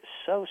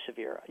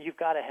severe. You've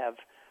got to have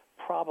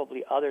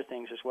probably other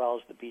things as well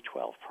as the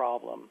B12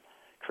 problem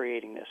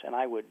creating this. And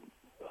I would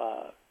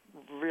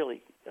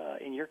really,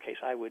 in your case,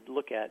 I would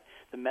look at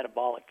the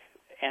metabolic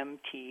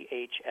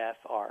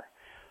MTHFR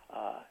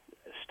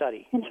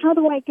study. And how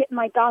do I get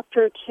my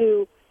doctor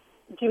to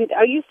do that?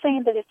 Are you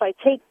saying that if I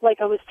take,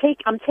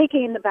 I'm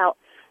taking about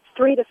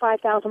 3,000 to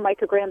 5,000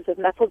 micrograms of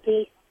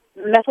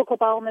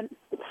methylcobalamin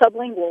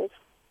sublinguals,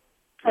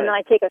 and then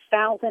I take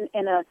 1,000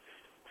 in a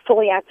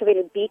fully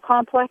activated B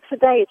complex a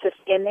day? It's just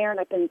in there, and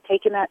I've been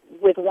taking that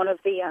with one of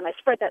the, and I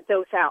spread that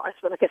dose out. I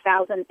spread like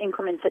 1,000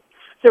 increments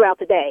throughout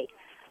the day.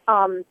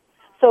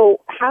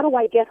 So how do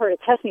I get her to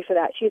test me for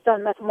that? She's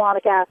done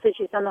methylmalonic acid.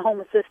 She's done the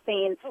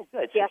homocysteine. Oh,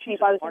 good. She asked me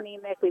if I was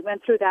anemic. We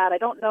went through that. I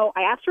don't know.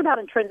 I asked her about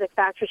intrinsic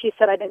factor. She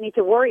said I didn't need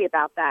to worry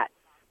about that.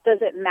 Does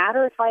it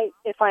matter if I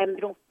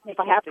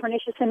have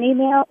pernicious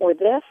anemia or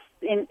this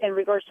in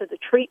regards to the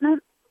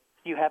treatment?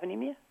 Do you have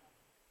anemia?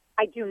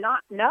 I do not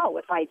know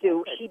if I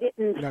do. She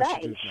didn't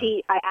say.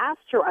 I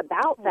asked her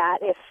about that.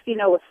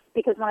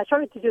 Because when I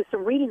started to do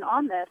some reading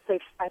on this,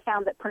 I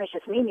found that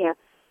pernicious anemia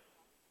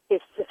is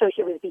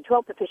associated with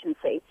B12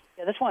 deficiency.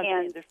 Yeah, that's why I'm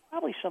saying there's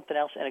probably something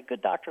else. And a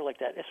good doctor like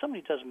that, if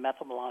somebody does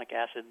methylmalonic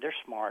acid, they're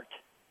smart.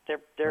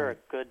 They're a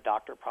good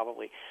doctor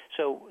probably.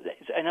 So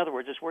in other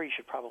words, it's where you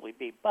should probably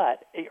be.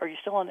 But are you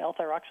still on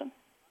L-thyroxine?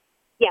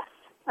 Yes,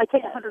 I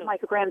take 100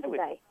 micrograms a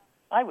day.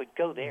 I would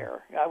go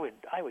there. I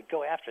would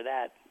go after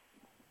that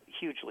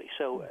hugely.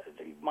 So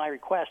my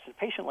request, a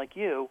patient like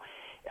you,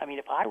 I mean,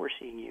 if I were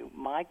seeing you,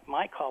 my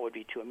call would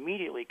be to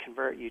immediately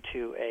convert you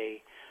to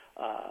a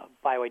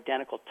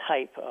bioidentical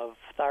type of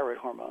thyroid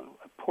hormone,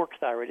 pork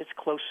thyroid. It's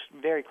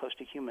very close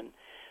to human.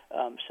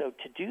 So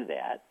to do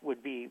that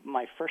would be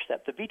my first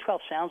step. The B12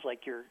 sounds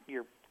like you're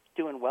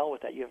doing well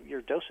with that.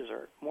 Your doses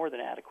are more than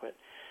adequate.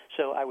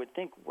 So I would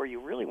think where you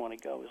really want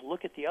to go is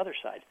look at the other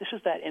side. This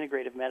is that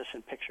integrative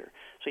medicine picture.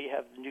 So you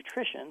have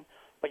nutrition,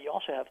 but you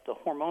also have the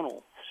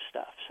hormonal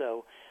stuff.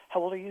 So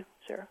how old are you,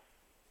 Sarah?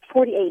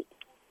 48.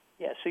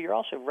 Yeah, so you're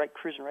also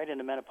cruising right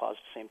into menopause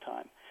at the same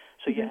time.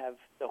 So you have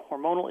the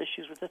hormonal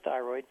issues with the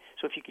thyroid.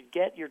 So if you could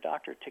get your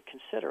doctor to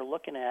consider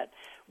looking at,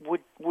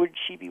 would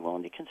she be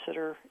willing to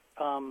consider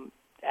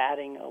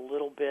adding a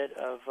little bit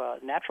of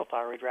natural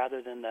thyroid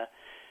rather than the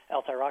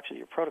L-thyroxine,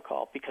 your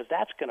protocol, because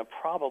that's going to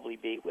probably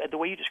be, the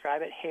way you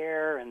describe it,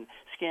 hair and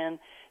skin,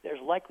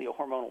 there's likely a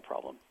hormonal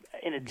problem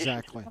in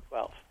addition to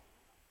B12.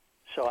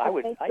 So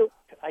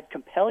I'd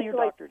compel your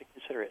doctor to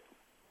consider it.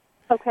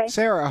 Okay.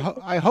 Sarah,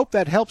 I hope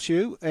that helps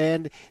you.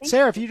 And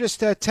Sarah, if you just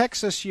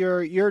text us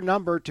your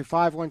number to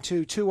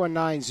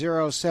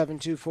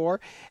 512-219-0724,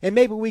 and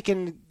maybe we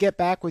can get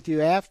back with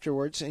you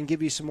afterwards and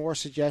give you some more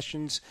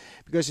suggestions,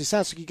 because it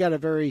sounds like you got a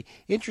very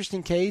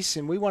interesting case,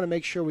 and we want to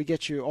make sure we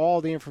get you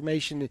all the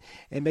information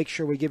and make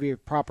sure we give you a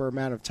proper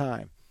amount of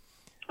time.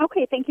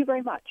 Okay, thank you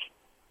very much.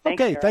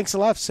 Thanks a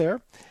lot,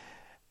 Sarah.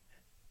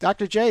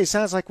 Dr. J, it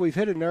sounds like we've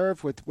hit a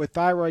nerve with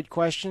thyroid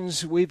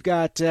questions. We've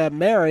got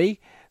Mary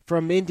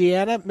from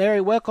Indiana.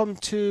 Mary, welcome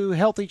to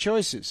Healthy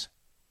Choices.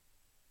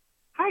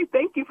 Hi,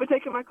 thank you for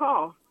taking my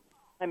call.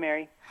 Hi,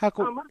 Mary.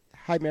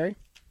 Hi, Mary.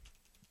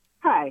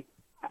 Hi.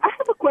 I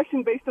have a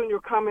question based on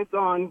your comments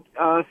on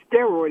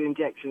steroid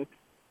injections.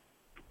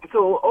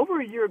 So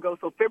over a year ago,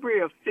 so February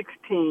of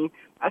 16,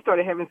 I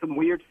started having some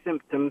weird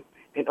symptoms,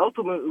 and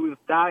ultimately was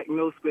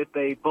diagnosed with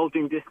a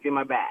bulging disc in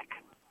my back.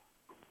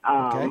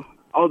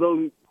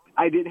 Although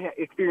I didn't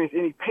experience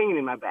any pain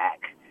in my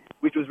back,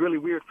 which was really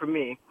weird for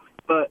me.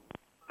 But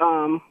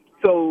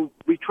so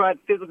we tried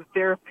physical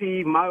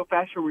therapy,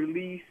 myofascial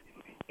release,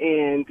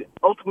 and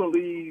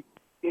ultimately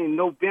in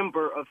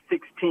November of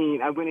 16,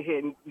 I went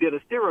ahead and did a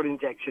steroid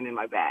injection in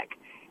my back.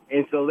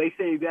 And so they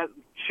say that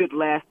should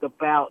last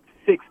about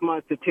 6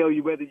 months to tell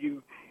you whether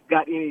you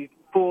got any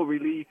full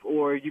relief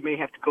or you may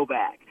have to go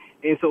back.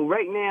 And so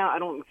right now I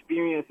don't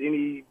experience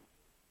any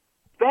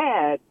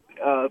bad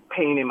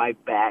pain in my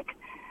back.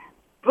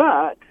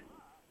 But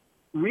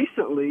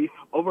recently,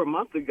 over a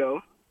month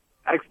ago,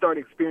 I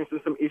started experiencing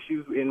some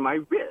issues in my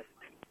wrist,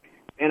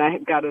 and I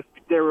got a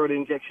steroid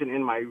injection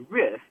in my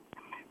wrist.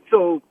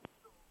 So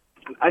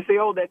I say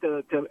all that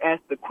to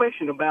ask the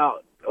question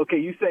about, okay,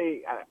 you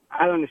say,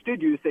 I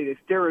understood you to say that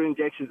steroid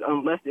injections,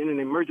 unless in an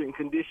emergent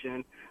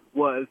condition,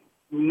 was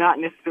not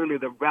necessarily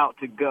the route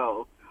to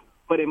go.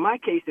 But in my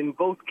case, in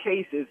both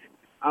cases,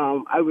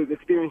 I was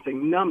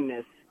experiencing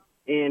numbness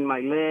in my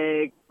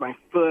leg, my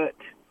foot,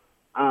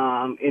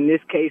 in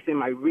this case, in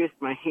my wrist,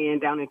 my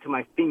hand, down into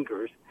my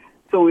fingers.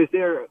 So is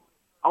there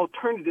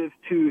alternatives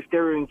to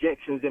steroid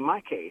injections in my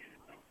case?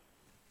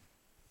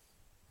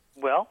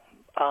 Well,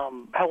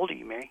 how old are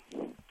you, Mary?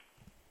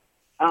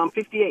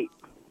 58.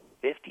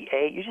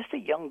 58? You're just a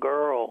young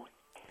girl.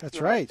 That's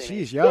right.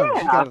 She's young.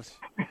 Yeah.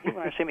 You're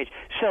on the same age.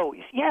 So,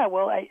 yeah,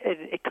 well,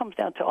 it comes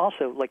down to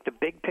also, like, the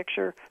big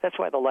picture. That's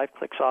why the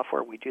LifeClick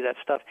software, we do that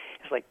stuff.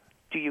 It's like,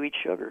 do you eat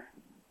sugar?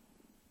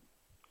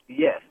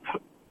 Yes.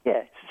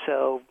 Yeah,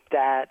 so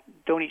that,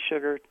 don't eat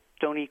sugar,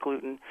 don't eat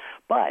gluten.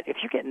 But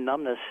if you're getting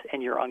numbness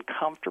and you're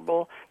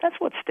uncomfortable, that's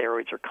what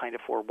steroids are kind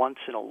of for once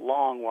in a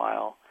long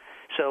while.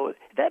 So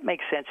that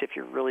makes sense if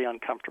you're really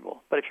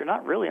uncomfortable. But if you're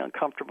not really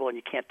uncomfortable and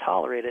you can't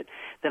tolerate it,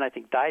 then I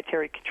think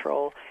dietary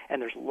control,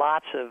 and there's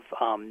lots of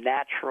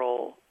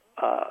natural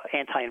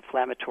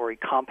anti-inflammatory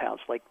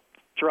compounds, like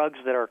drugs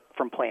that are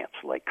from plants,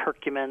 like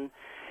curcumin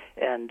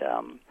and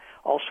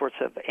all sorts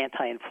of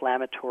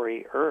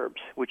anti-inflammatory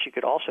herbs, which you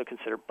could also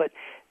consider. But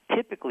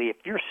typically, if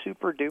you're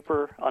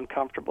super-duper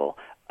uncomfortable,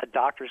 a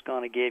doctor's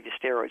going to give you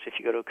steroids if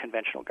you go to a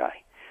conventional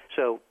guy.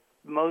 So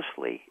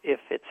mostly,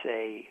 if it's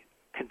a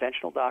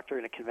conventional doctor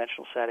in a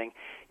conventional setting,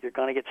 you're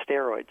going to get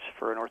steroids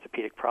for an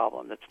orthopedic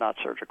problem that's not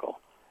surgical.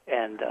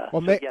 And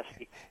yes,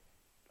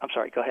 I'm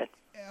sorry, go ahead.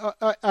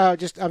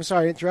 I'm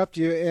sorry to interrupt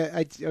you.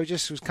 I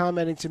just was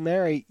commenting to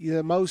Mary,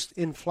 the most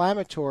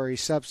inflammatory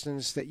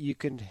substance that you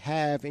can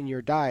have in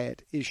your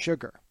diet is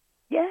sugar.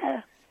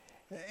 Yeah.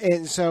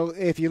 And so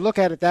if you look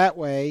at it that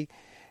way,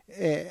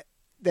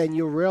 then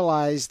you'll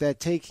realize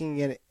that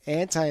taking an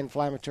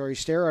anti-inflammatory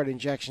steroid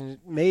injection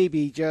may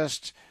be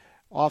just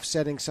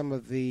offsetting some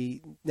of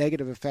the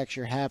negative effects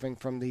you're having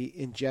from the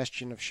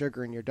ingestion of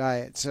sugar in your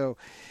diet. So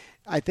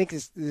I think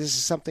this is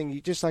something you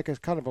just like a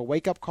kind of a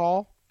wake-up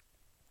call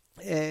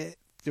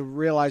to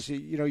realize,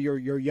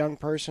 you're a young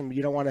person, but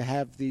you don't want to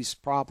have these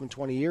problems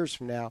 20 years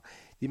from now.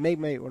 You may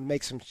want to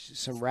make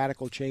some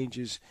radical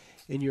changes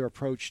in your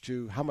approach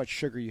to how much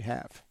sugar you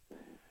have.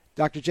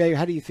 Dr. J,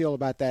 how do you feel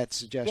about that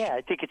suggestion? Yeah,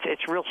 I think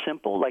it's real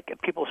simple. Like,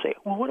 people say,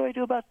 well, what do I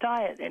do about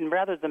diet? And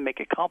rather than make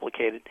it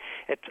complicated,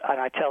 and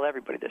I tell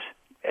everybody this,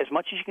 as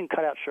much as you can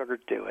cut out sugar,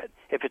 do it.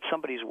 If it's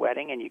somebody's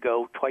wedding and you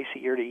go twice a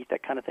year to eat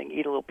that kind of thing,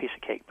 eat a little piece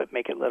of cake, but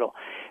make it little.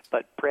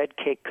 But bread,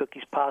 cake,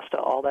 cookies, pasta,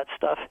 all that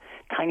stuff,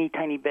 tiny,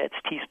 tiny bits,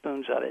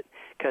 teaspoons of it,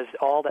 because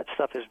all that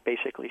stuff is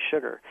basically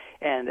sugar.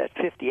 And at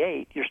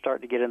 58, you're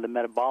starting to get in the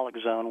metabolic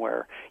zone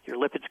where your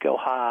lipids go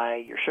high,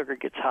 your sugar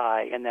gets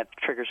high, and that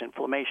triggers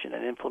inflammation.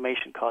 And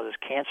inflammation causes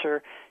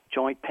cancer,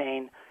 joint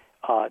pain,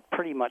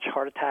 pretty much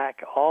heart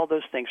attack. All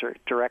those things are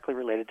directly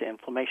related to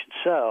inflammation.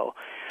 So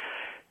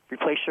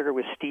replace sugar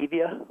with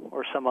stevia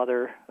or some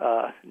other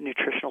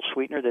nutritional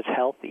sweetener that's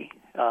healthy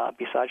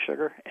besides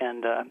sugar,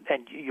 and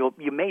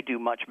you may do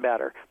much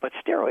better. But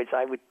steroids,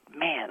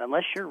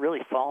 unless you're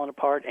really falling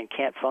apart and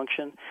can't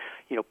function,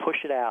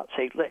 push it out.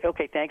 Say,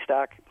 okay, thanks,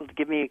 doc.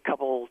 Give me a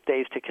couple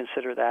days to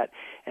consider that,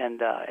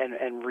 and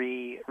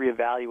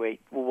reevaluate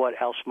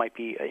what else might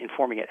be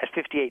informing it. At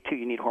 58 too,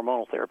 you need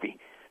hormonal therapy.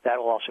 That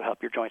will also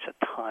help your joints a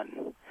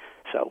ton.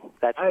 So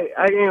that's I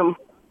am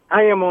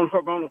on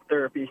hormonal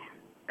therapy.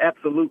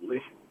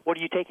 Absolutely. What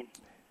are you taking?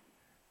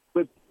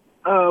 With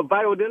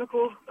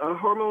bioidentical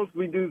hormones,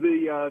 we do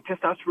the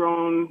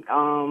testosterone,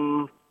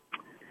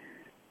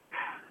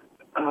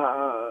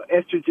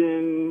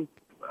 estrogen,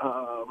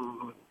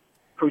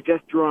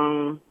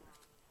 progesterone,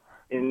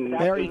 and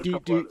Mary, do you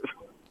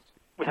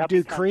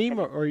do cream,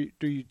 or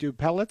do you do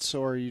pellets,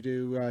 or you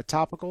do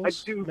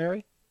topicals,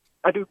 Mary?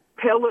 I do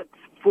pellets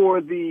for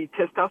the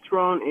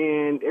testosterone,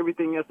 and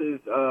everything else is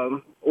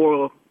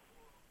oral.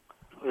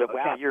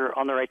 Wow, you're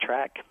on the right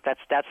track. That's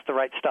the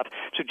right stuff.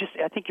 So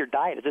I think your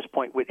diet at this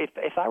point,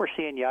 if I were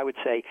seeing you, I would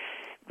say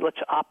let's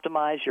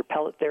optimize your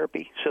pellet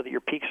therapy so that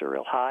your peaks are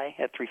real high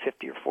at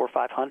 350 or 400 or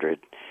 500,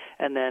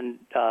 and then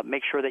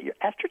make sure that your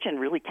estrogen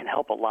really can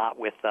help a lot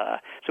with,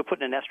 so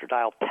putting an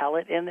estradiol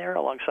pellet in there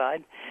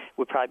alongside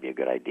would probably be a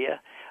good idea.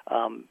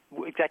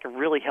 That can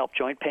really help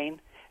joint pain,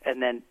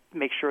 and then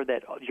make sure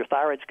that your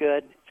thyroid's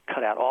good.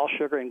 Cut out all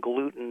sugar and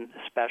gluten,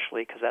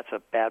 especially, because that's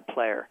a bad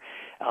player,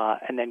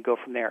 and then go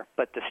from there.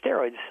 But the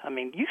steroids,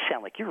 you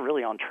sound like you're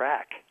really on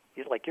track.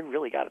 You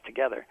really got it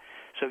together.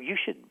 So you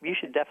should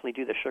definitely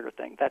do the sugar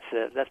thing. That's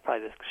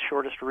probably the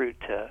shortest route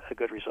to a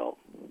good result.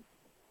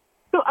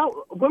 So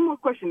one more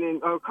question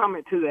and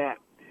comment to that,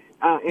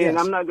 and yes.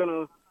 I'm not going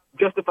to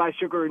justify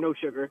sugar or no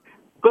sugar,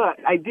 but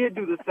I did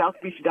do the South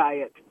Beach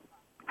diet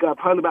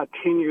probably about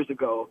 10 years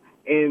ago,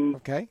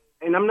 and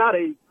I'm not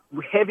a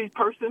heavy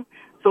person,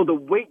 so the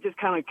weight just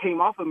kind of came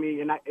off of me,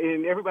 and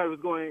everybody was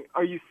going,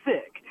 "Are you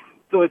sick?"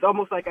 So it's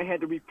almost like I had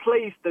to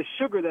replace the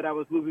sugar that I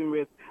was losing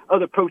with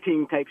other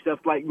protein type stuff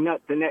like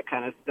nuts and that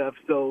kind of stuff.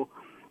 So,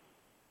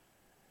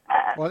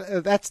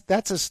 well,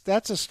 that's a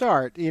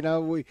start.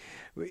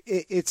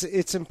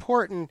 It's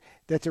important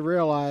to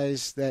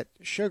realize that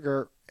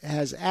sugar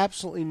has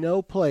absolutely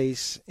no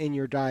place in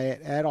your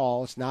diet at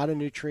all. It's not a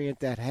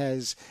nutrient that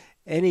has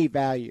any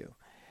value.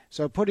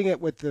 So putting it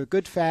with the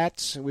good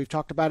fats, we've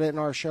talked about it in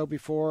our show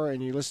before,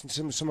 and you listen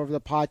to some of the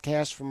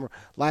podcasts from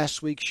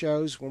last week's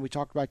shows when we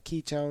talked about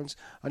ketones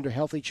under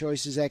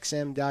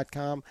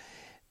healthychoicesxm.com.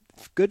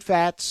 Good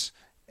fats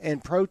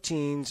and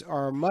proteins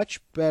are a much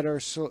better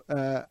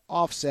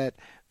offset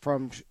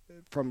from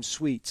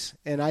sweets.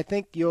 And I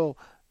think the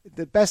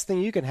best thing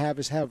you can have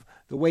is have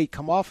the weight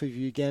come off of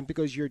you again,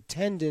 because your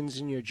tendons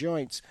and your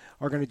joints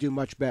are going to do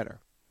much better.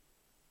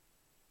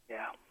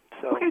 Yeah.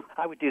 So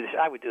I would do this.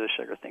 I would do the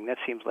sugar thing. That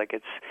seems like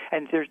it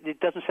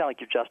doesn't sound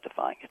like you're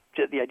justifying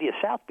it. The idea of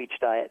South Beach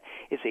diet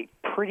is a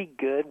pretty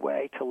good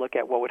way to look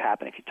at what would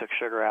happen if you took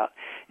sugar out.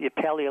 The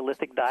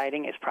Paleolithic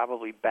dieting is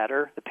probably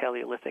better. The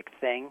Paleolithic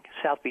thing.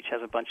 South Beach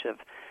has a bunch of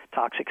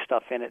toxic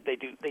stuff in it. They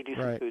do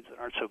some foods that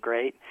aren't so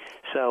great.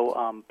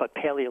 So, but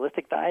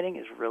Paleolithic dieting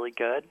is really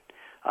good.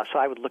 So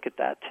I would look at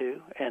that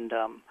too. And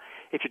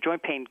if your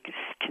joint pain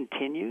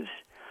continues,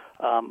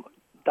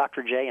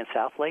 Dr. J in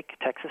Southlake,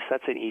 Texas,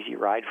 that's an easy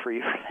ride for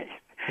you.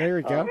 There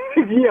you go.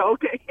 Yeah,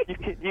 okay.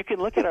 You can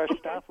look at our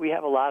stuff. We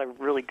have a lot of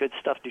really good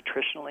stuff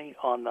nutritionally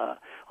on the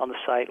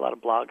site, a lot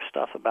of blog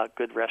stuff about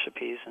good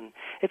recipes, and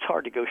it's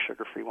hard to go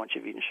sugar-free once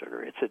you've eaten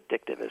sugar. It's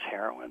addictive as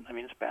heroin.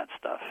 It's bad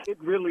stuff.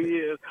 It really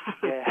is.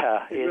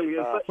 Yeah, it really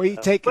is. Well, you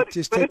take it.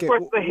 Just take it. But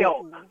it's worth the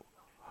help.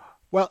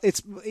 Well,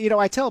 it's,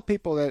 I tell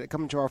people that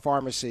come to our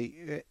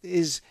pharmacy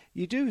is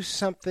you do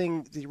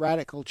something, the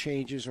radical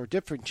changes or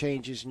different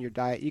changes in your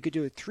diet. You could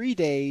do it 3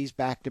 days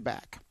back to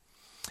back.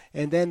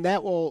 And then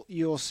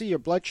you'll see your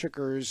blood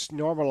sugars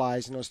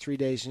normalize in those 3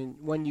 days. And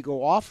when you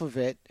go off of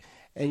it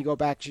and you go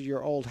back to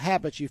your old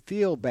habits, you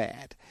feel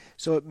bad.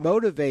 So it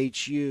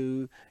motivates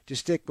you to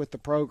stick with the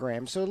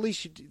program. So at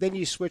least then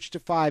you switch to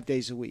 5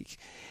 days a week.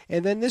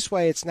 And then this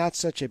way it's not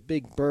such a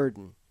big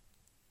burden.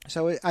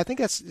 So I think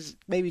that's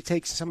maybe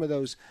take some of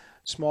those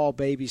small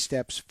baby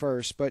steps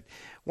first. But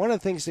one of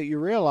the things that you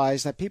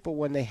realize that people,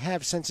 when they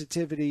have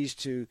sensitivities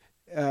to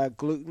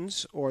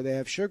glutens or they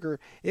have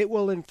sugar, it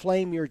will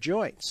inflame your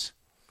joints.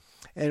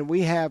 And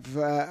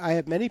I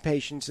have many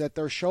patients that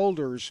their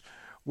shoulders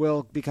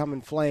will become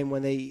inflamed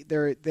when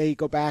they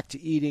go back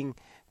to eating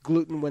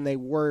gluten when they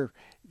were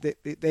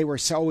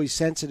always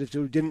sensitive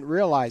to, didn't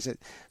realize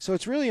it. So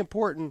it's really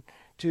important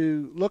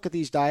to look at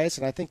these diets,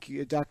 and I think,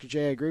 Dr.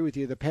 J, I agree with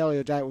you, the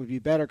paleo diet would be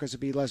better because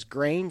it'd be less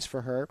grains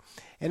for her,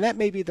 and that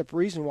may be the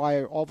reason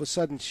why all of a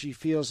sudden she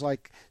feels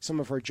like some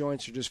of her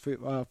joints are just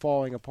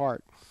falling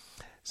apart.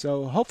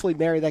 So hopefully,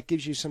 Mary, that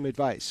gives you some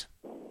advice.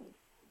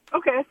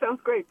 Okay, that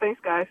sounds great.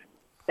 Thanks, guys.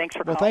 Thanks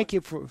for calling.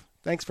 Well,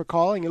 thanks for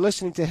calling. You're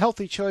listening to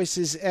Healthy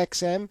Choices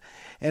XM,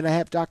 and I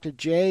have Dr.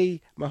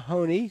 J.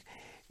 Mahoney.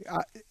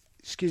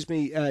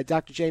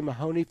 Dr. J.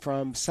 Mahoney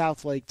from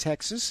Southlake,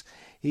 Texas.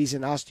 He's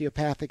an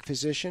osteopathic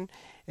physician,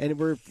 And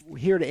we're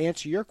here to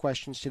answer your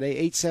questions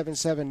today,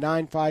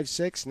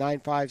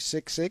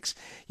 877-956-9566.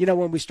 You know,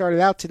 when we started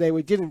out today,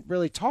 we didn't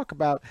really talk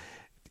about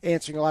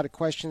answering a lot of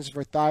questions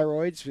for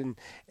thyroids,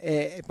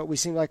 but we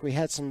seemed like we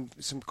had some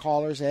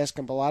callers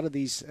asking a lot of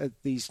these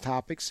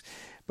topics.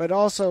 But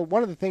also,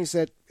 one of the things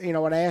that, you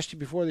know, when I asked you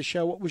before the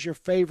show, what was your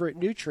favorite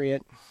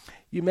nutrient,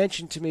 you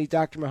mentioned to me,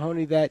 Dr.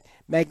 Mahoney, that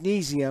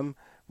magnesium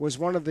was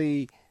one of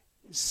the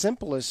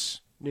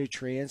simplest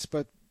nutrients,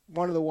 but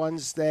one of the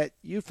ones that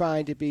you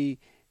find to be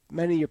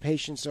many of your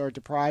patients are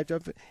deprived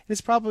of. It's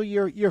probably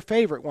your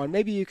favorite one.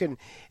 Maybe you can,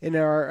 in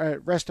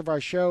our rest of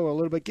our show, a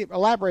little bit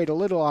elaborate a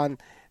little on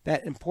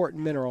that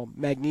important mineral,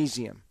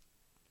 magnesium.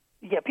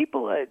 Yeah,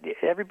 people,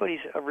 everybody's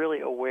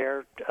really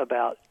aware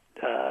about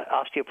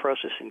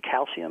osteoporosis and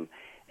calcium,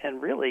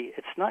 and really,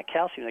 it's not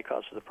calcium that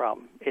causes the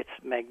problem. It's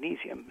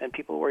magnesium, and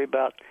people worry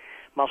about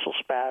muscle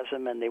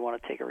spasm, and they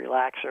want to take a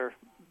relaxer.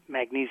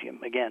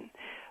 Magnesium, again.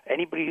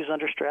 Anybody who's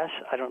under stress,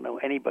 I don't know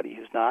anybody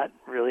who's not.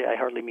 Really, I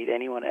hardly meet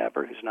anyone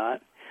ever who's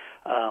not.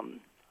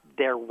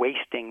 They're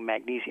wasting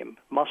magnesium.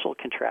 Muscle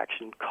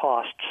contraction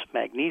costs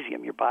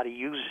magnesium. Your body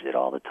uses it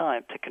all the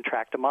time to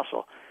contract a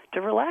muscle,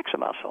 to relax a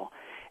muscle.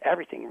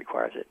 Everything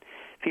requires it.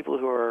 People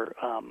who are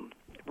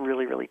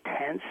really, really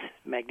tense,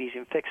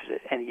 magnesium fixes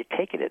it. And you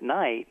take it at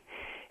night,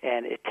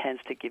 and it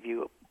tends to give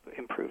you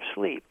improved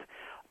sleep.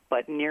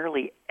 But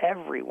nearly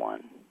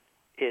everyone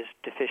is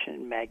deficient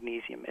in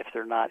magnesium if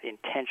they're not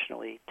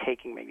intentionally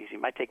taking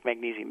magnesium. I take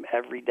magnesium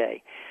every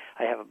day.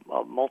 I have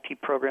a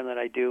multi-program that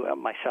I do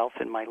myself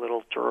in my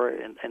little drawer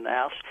in the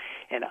house,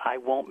 and I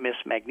won't miss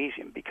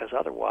magnesium because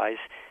otherwise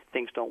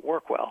things don't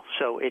work well.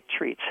 So it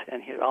treats,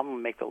 and here, I'm going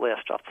to make the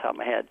list off the top of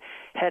my head: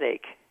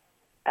 headache,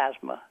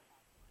 asthma,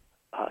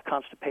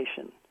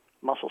 constipation,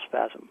 muscle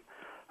spasm,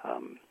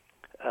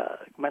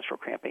 menstrual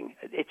cramping.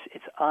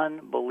 It's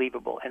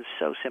unbelievable and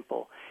so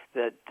simple.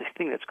 The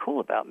thing that's cool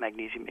about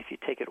magnesium, if you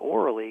take it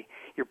orally,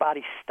 your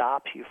body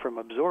stops you from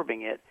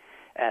absorbing it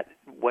at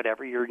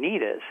whatever your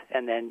need is,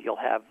 and then you'll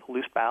have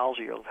loose bowels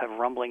or you'll have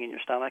rumbling in your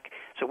stomach.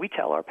 So we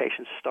tell our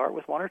patients start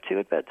with 1 or 2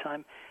 at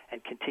bedtime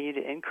and continue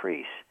to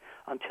increase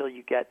until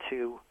you get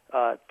to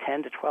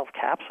 10 to 12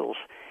 capsules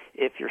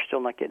if you're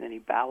still not getting any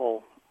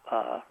bowel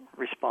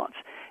response.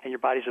 And your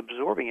body's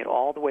absorbing it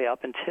all the way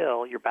up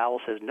until your bowel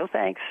says no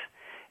thanks,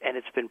 and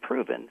it's been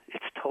proven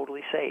it's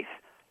totally safe.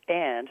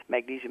 And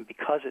magnesium,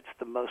 because it's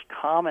the most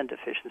common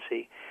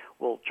deficiency,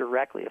 will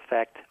directly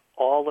affect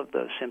all of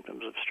those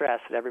symptoms of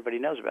stress that everybody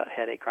knows about: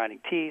 headache, grinding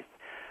teeth,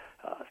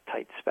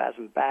 tight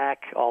spasm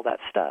back, all that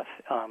stuff.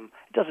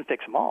 It doesn't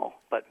fix them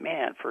all, but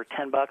man, for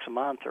 $10 a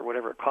month or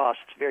whatever it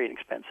costs, it's very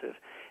inexpensive.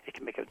 It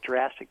can make a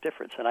drastic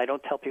difference. And I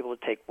don't tell people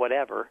to take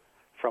whatever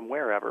from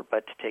wherever,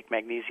 but to take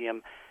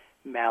magnesium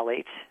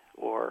malate,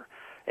 or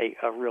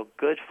a real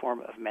good form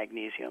of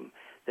magnesium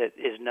that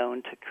is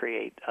known to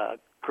create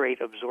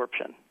great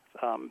absorption.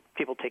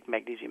 People take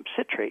magnesium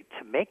citrate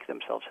to make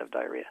themselves have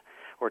diarrhea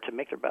or to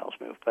make their bowels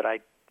move, but I,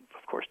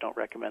 of course, don't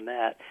recommend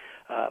that.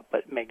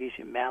 But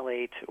magnesium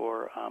malate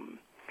or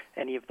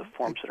any of the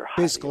forms that are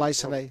highly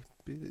bisglycinate,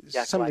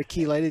 some of the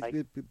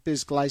chelated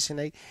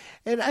bisglycinate.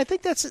 And I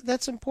think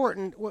that's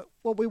important.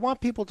 What we want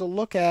people to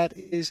look at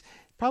is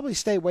probably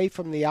stay away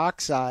from the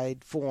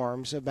oxide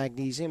forms of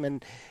magnesium.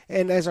 And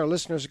as our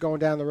listeners are going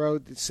down the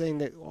road saying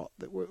that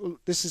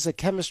this is a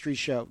chemistry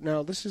show.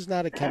 No, this is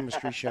not a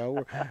chemistry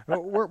show.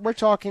 We're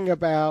talking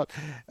about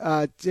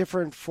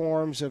different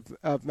forms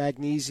of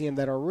magnesium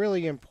that are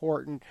really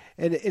important,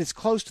 and it's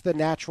close to the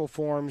natural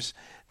forms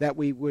that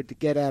we would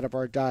get out of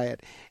our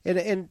diet.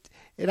 And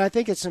I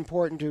think it's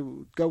important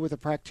to go with a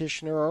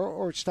practitioner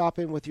or stop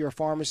in with your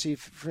pharmacy,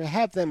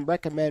 have them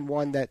recommend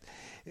one that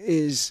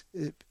is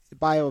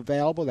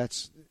bioavailable,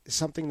 that's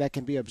something that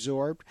can be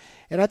absorbed.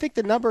 And I think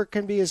the number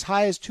can be as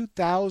high as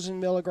 2,000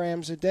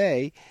 milligrams a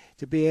day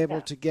to be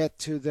able to get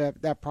to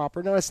that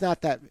proper. No, it's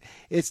not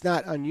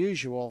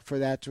unusual for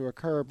that to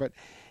occur. But,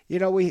 you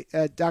know,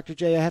 Dr.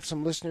 J, I have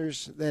some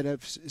listeners that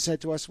have said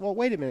to us, well,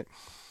 wait a minute.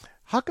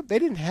 How come they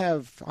didn't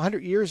have,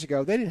 100 years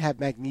ago, they didn't have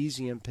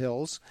magnesium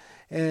pills,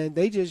 and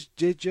they just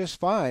did just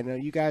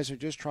fine. You guys are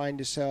just trying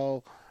to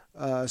sell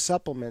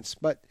supplements.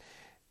 But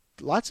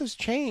lots has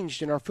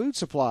changed in our food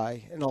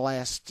supply in the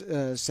last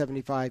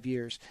 75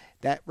 years.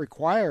 That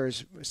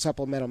requires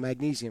supplemental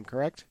magnesium,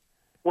 correct?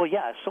 Well,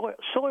 yeah,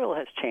 soil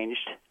has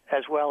changed,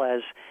 as well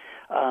as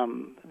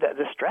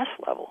the stress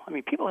level. I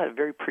mean, people had a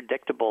very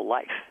predictable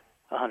life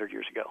 100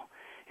 years ago.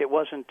 It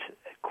wasn't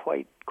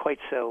quite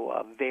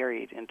so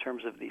varied in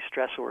terms of the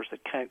stressors that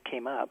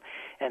came up,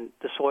 and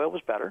the soil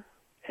was better,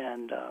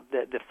 and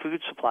the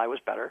food supply was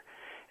better,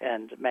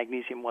 and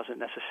magnesium wasn't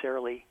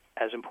necessarily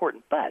as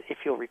important. But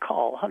if you'll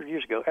recall, 100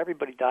 years ago,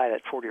 everybody died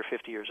at 40 or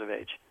 50 years of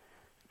age.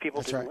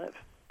 People didn't live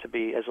to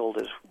be as old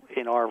as,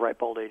 in our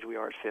ripe old age, we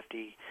are at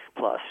 50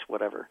 plus,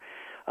 whatever.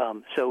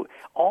 So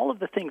all of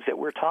the things that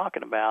we're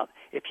talking about,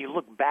 if you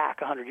look back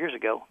 100 years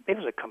ago, it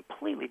was a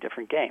completely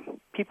different game.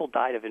 People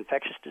died of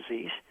infectious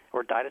disease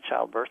or died at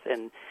childbirth,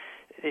 and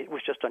it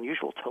was just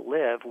unusual to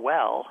live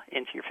well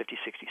into your 50s,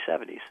 60s,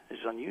 70s. It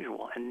was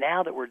unusual. And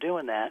now that we're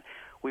doing that,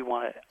 we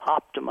want to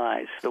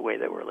optimize the way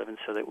that we're living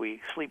so that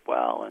we sleep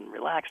well and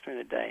relax during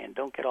the day and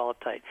don't get all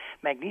uptight.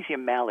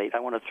 Magnesium malate, I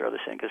want to throw this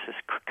in because it's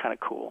kind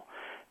of cool.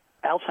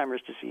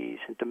 Alzheimer's disease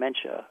and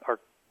dementia are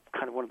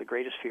kind of one of the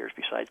greatest fears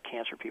besides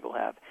cancer people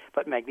have.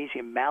 But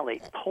magnesium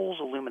malate pulls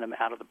aluminum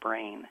out of the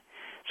brain.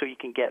 So you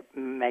can get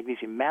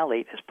magnesium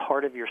malate as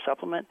part of your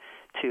supplement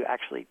to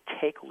actually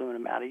take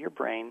aluminum out of your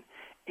brain,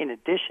 in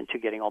addition to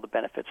getting all the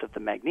benefits of the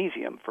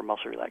magnesium for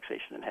muscle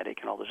relaxation and headache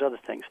and all those other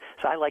things.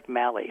 So I like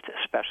malate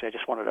especially. It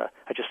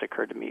just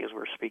occurred to me as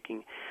we're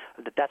speaking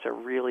that that's a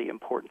really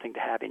important thing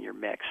to have in your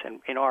mix. And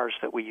in ours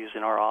that we use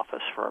in our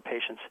office for our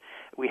patients,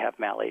 we have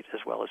malate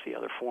as well as the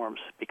other forms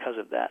because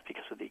of that,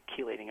 because of the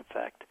chelating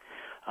effect.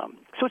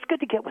 So it's good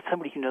to get with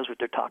somebody who knows what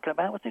they're talking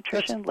about with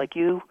nutrition, like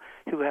you,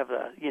 who have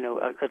a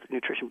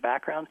nutrition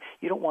background.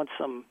 You don't want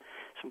some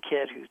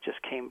kid who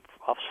just came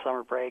off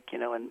summer break,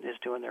 and is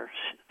doing their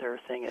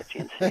thing at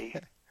GNC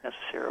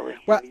necessarily.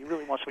 Well, you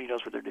really want somebody who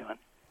knows what they're doing.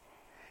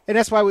 And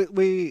that's why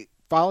we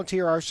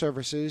volunteer our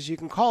services. You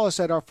can call us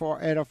at our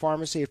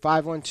pharmacy at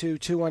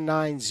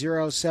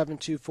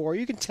 512-219-0724.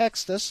 You can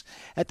text us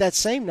at that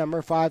same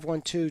number,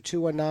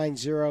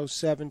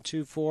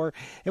 512-219-0724,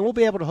 and we'll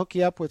be able to hook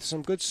you up with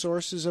some good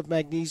sources of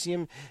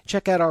magnesium.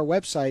 Check out our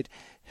website,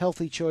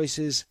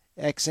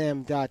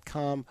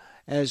 healthychoicesxm.com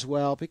as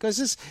well,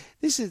 because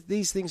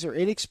these things are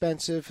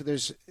inexpensive.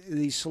 There's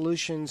these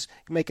solutions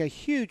make a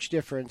huge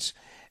difference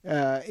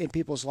in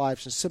people's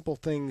lives, and simple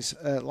things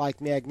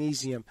like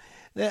magnesium.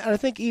 And I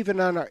think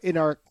even in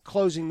our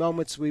closing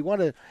moments, we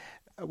want to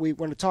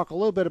talk a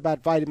little bit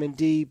about vitamin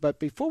D. But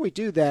before we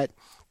do that,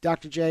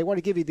 Dr. J, I want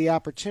to give you the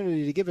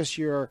opportunity to give us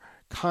your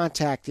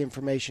contact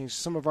information.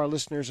 Some of our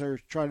listeners are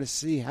trying to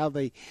see how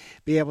they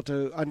be able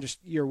to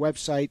understand your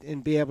website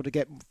and be able to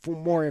get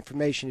more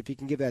information. If you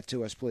can give that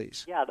to us,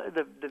 please. Yeah,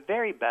 the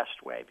very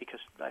best way, because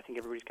I think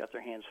everybody's got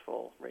their hands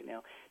full right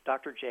now,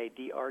 Dr. J,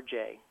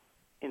 DRJ,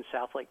 in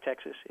Southlake,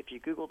 Texas. If you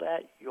Google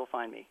that, you'll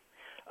find me.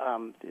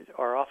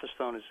 Our office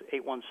phone is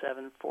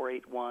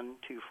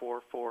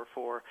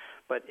 817-481-2444.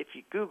 But if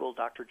you Google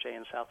Dr. J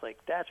in Southlake,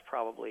 that's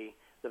probably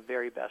the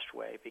very best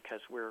way, because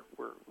we're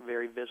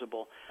very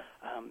visible,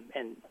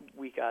 and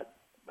we got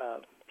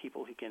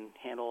people who can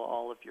handle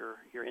all of your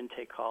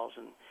intake calls,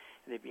 and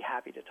they'd be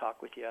happy to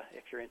talk with you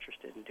if you're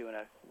interested in doing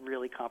a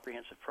really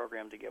comprehensive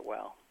program to get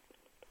well.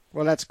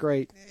 Well, that's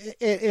great.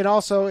 And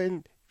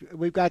also,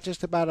 we've got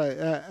just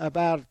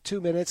about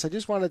 2 minutes. I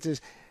just wanted to.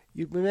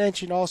 You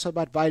mentioned also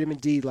about vitamin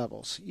D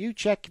levels. You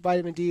check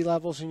vitamin D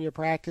levels in your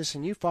practice,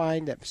 and you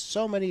find that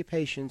so many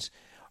patients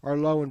are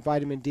low in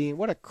vitamin D. And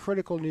what a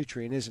critical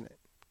nutrient, isn't it?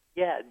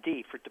 Yeah,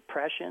 D for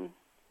depression,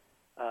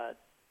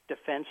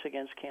 defense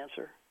against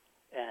cancer,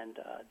 and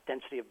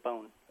density of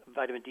bone.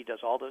 Vitamin D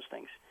does all those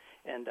things.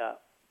 And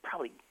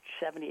probably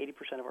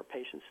 70-80% of our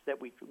patients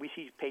that we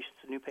see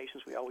new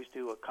patients, we always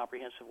do a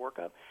comprehensive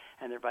workup,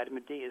 and their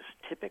vitamin D is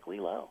typically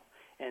low.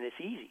 And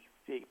it's easy.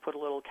 You put a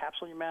little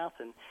capsule in your mouth,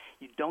 and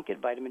you don't get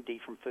vitamin D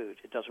from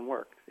food. It doesn't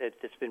work.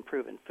 It's been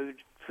proven. Food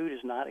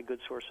is not a good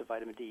source of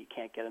vitamin D. You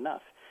can't get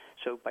enough.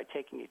 So by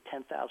taking a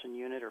 10,000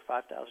 unit or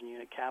 5,000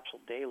 unit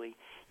capsule daily,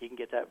 you can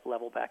get that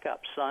level back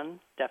up. Sun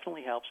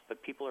definitely helps,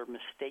 but people are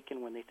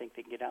mistaken when they think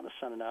they can get out in the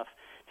sun enough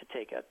to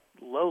take a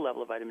low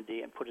level of vitamin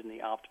D and put it in the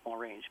optimal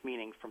range,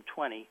 meaning from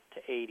 20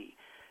 to 80.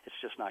 It's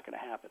just not going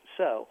to happen.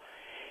 So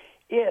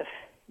if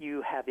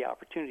you have the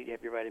opportunity to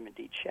have your vitamin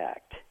D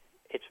checked,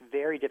 it's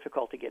very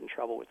difficult to get in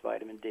trouble with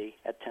vitamin D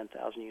at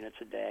 10,000 units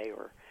a day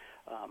or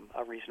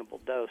a reasonable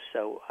dose.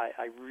 So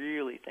I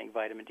really think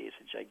vitamin D is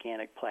a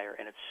gigantic player,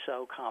 and it's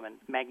so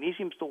common.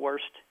 Magnesium's the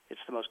worst. It's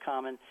the most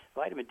common.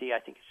 Vitamin D, I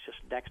think, is just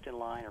next in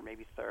line or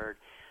maybe third.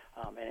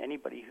 And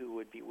anybody who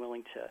would be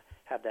willing to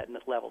have that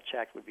level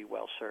checked would be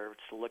well served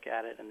to look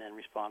at it and then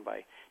respond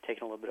by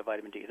taking a little bit of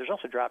vitamin D. There's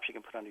also drops you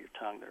can put under your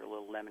tongue that are a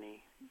little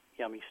lemony,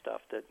 yummy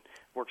stuff that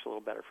works a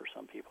little better for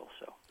some people.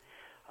 So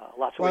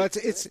lots of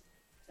ways.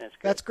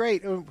 That's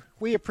great.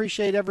 We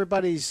appreciate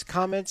everybody's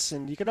comments,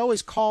 and you can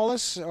always call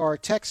us or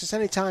text us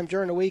anytime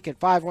during the week at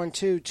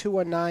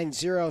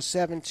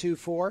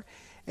 512-219-0724.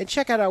 And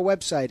check out our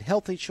website,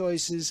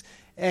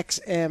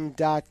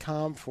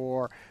 healthychoicesxm.com,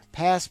 for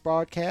past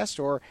broadcasts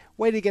or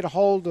way to get a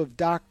hold of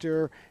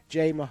Dr.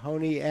 J.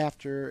 Mahoney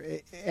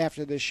after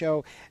the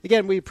show.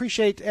 Again, we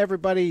appreciate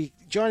everybody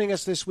joining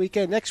us this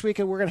weekend. Next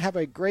weekend, we're going to have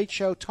a great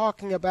show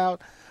talking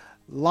about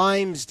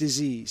Lyme's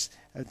disease,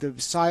 the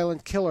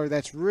silent killer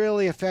that's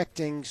really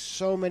affecting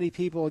so many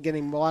people,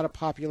 getting a lot of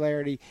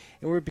popularity,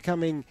 and we're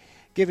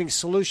giving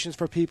solutions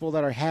for people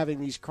that are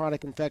having these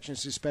chronic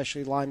infections,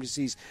 especially Lyme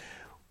disease.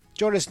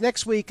 Join us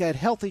next week at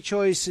Healthy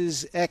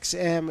Choices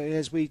XM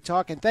as we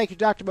talk. And thank you,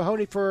 Dr.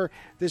 Mahoney, for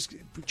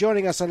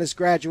joining us on this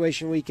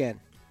graduation weekend.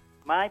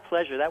 My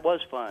pleasure. That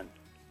was fun.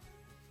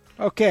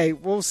 Okay,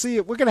 we'll see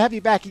you. We're going to have you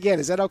back again.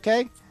 Is that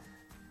okay?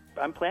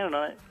 I'm planning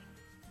on it.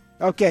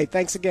 Okay,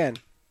 thanks again.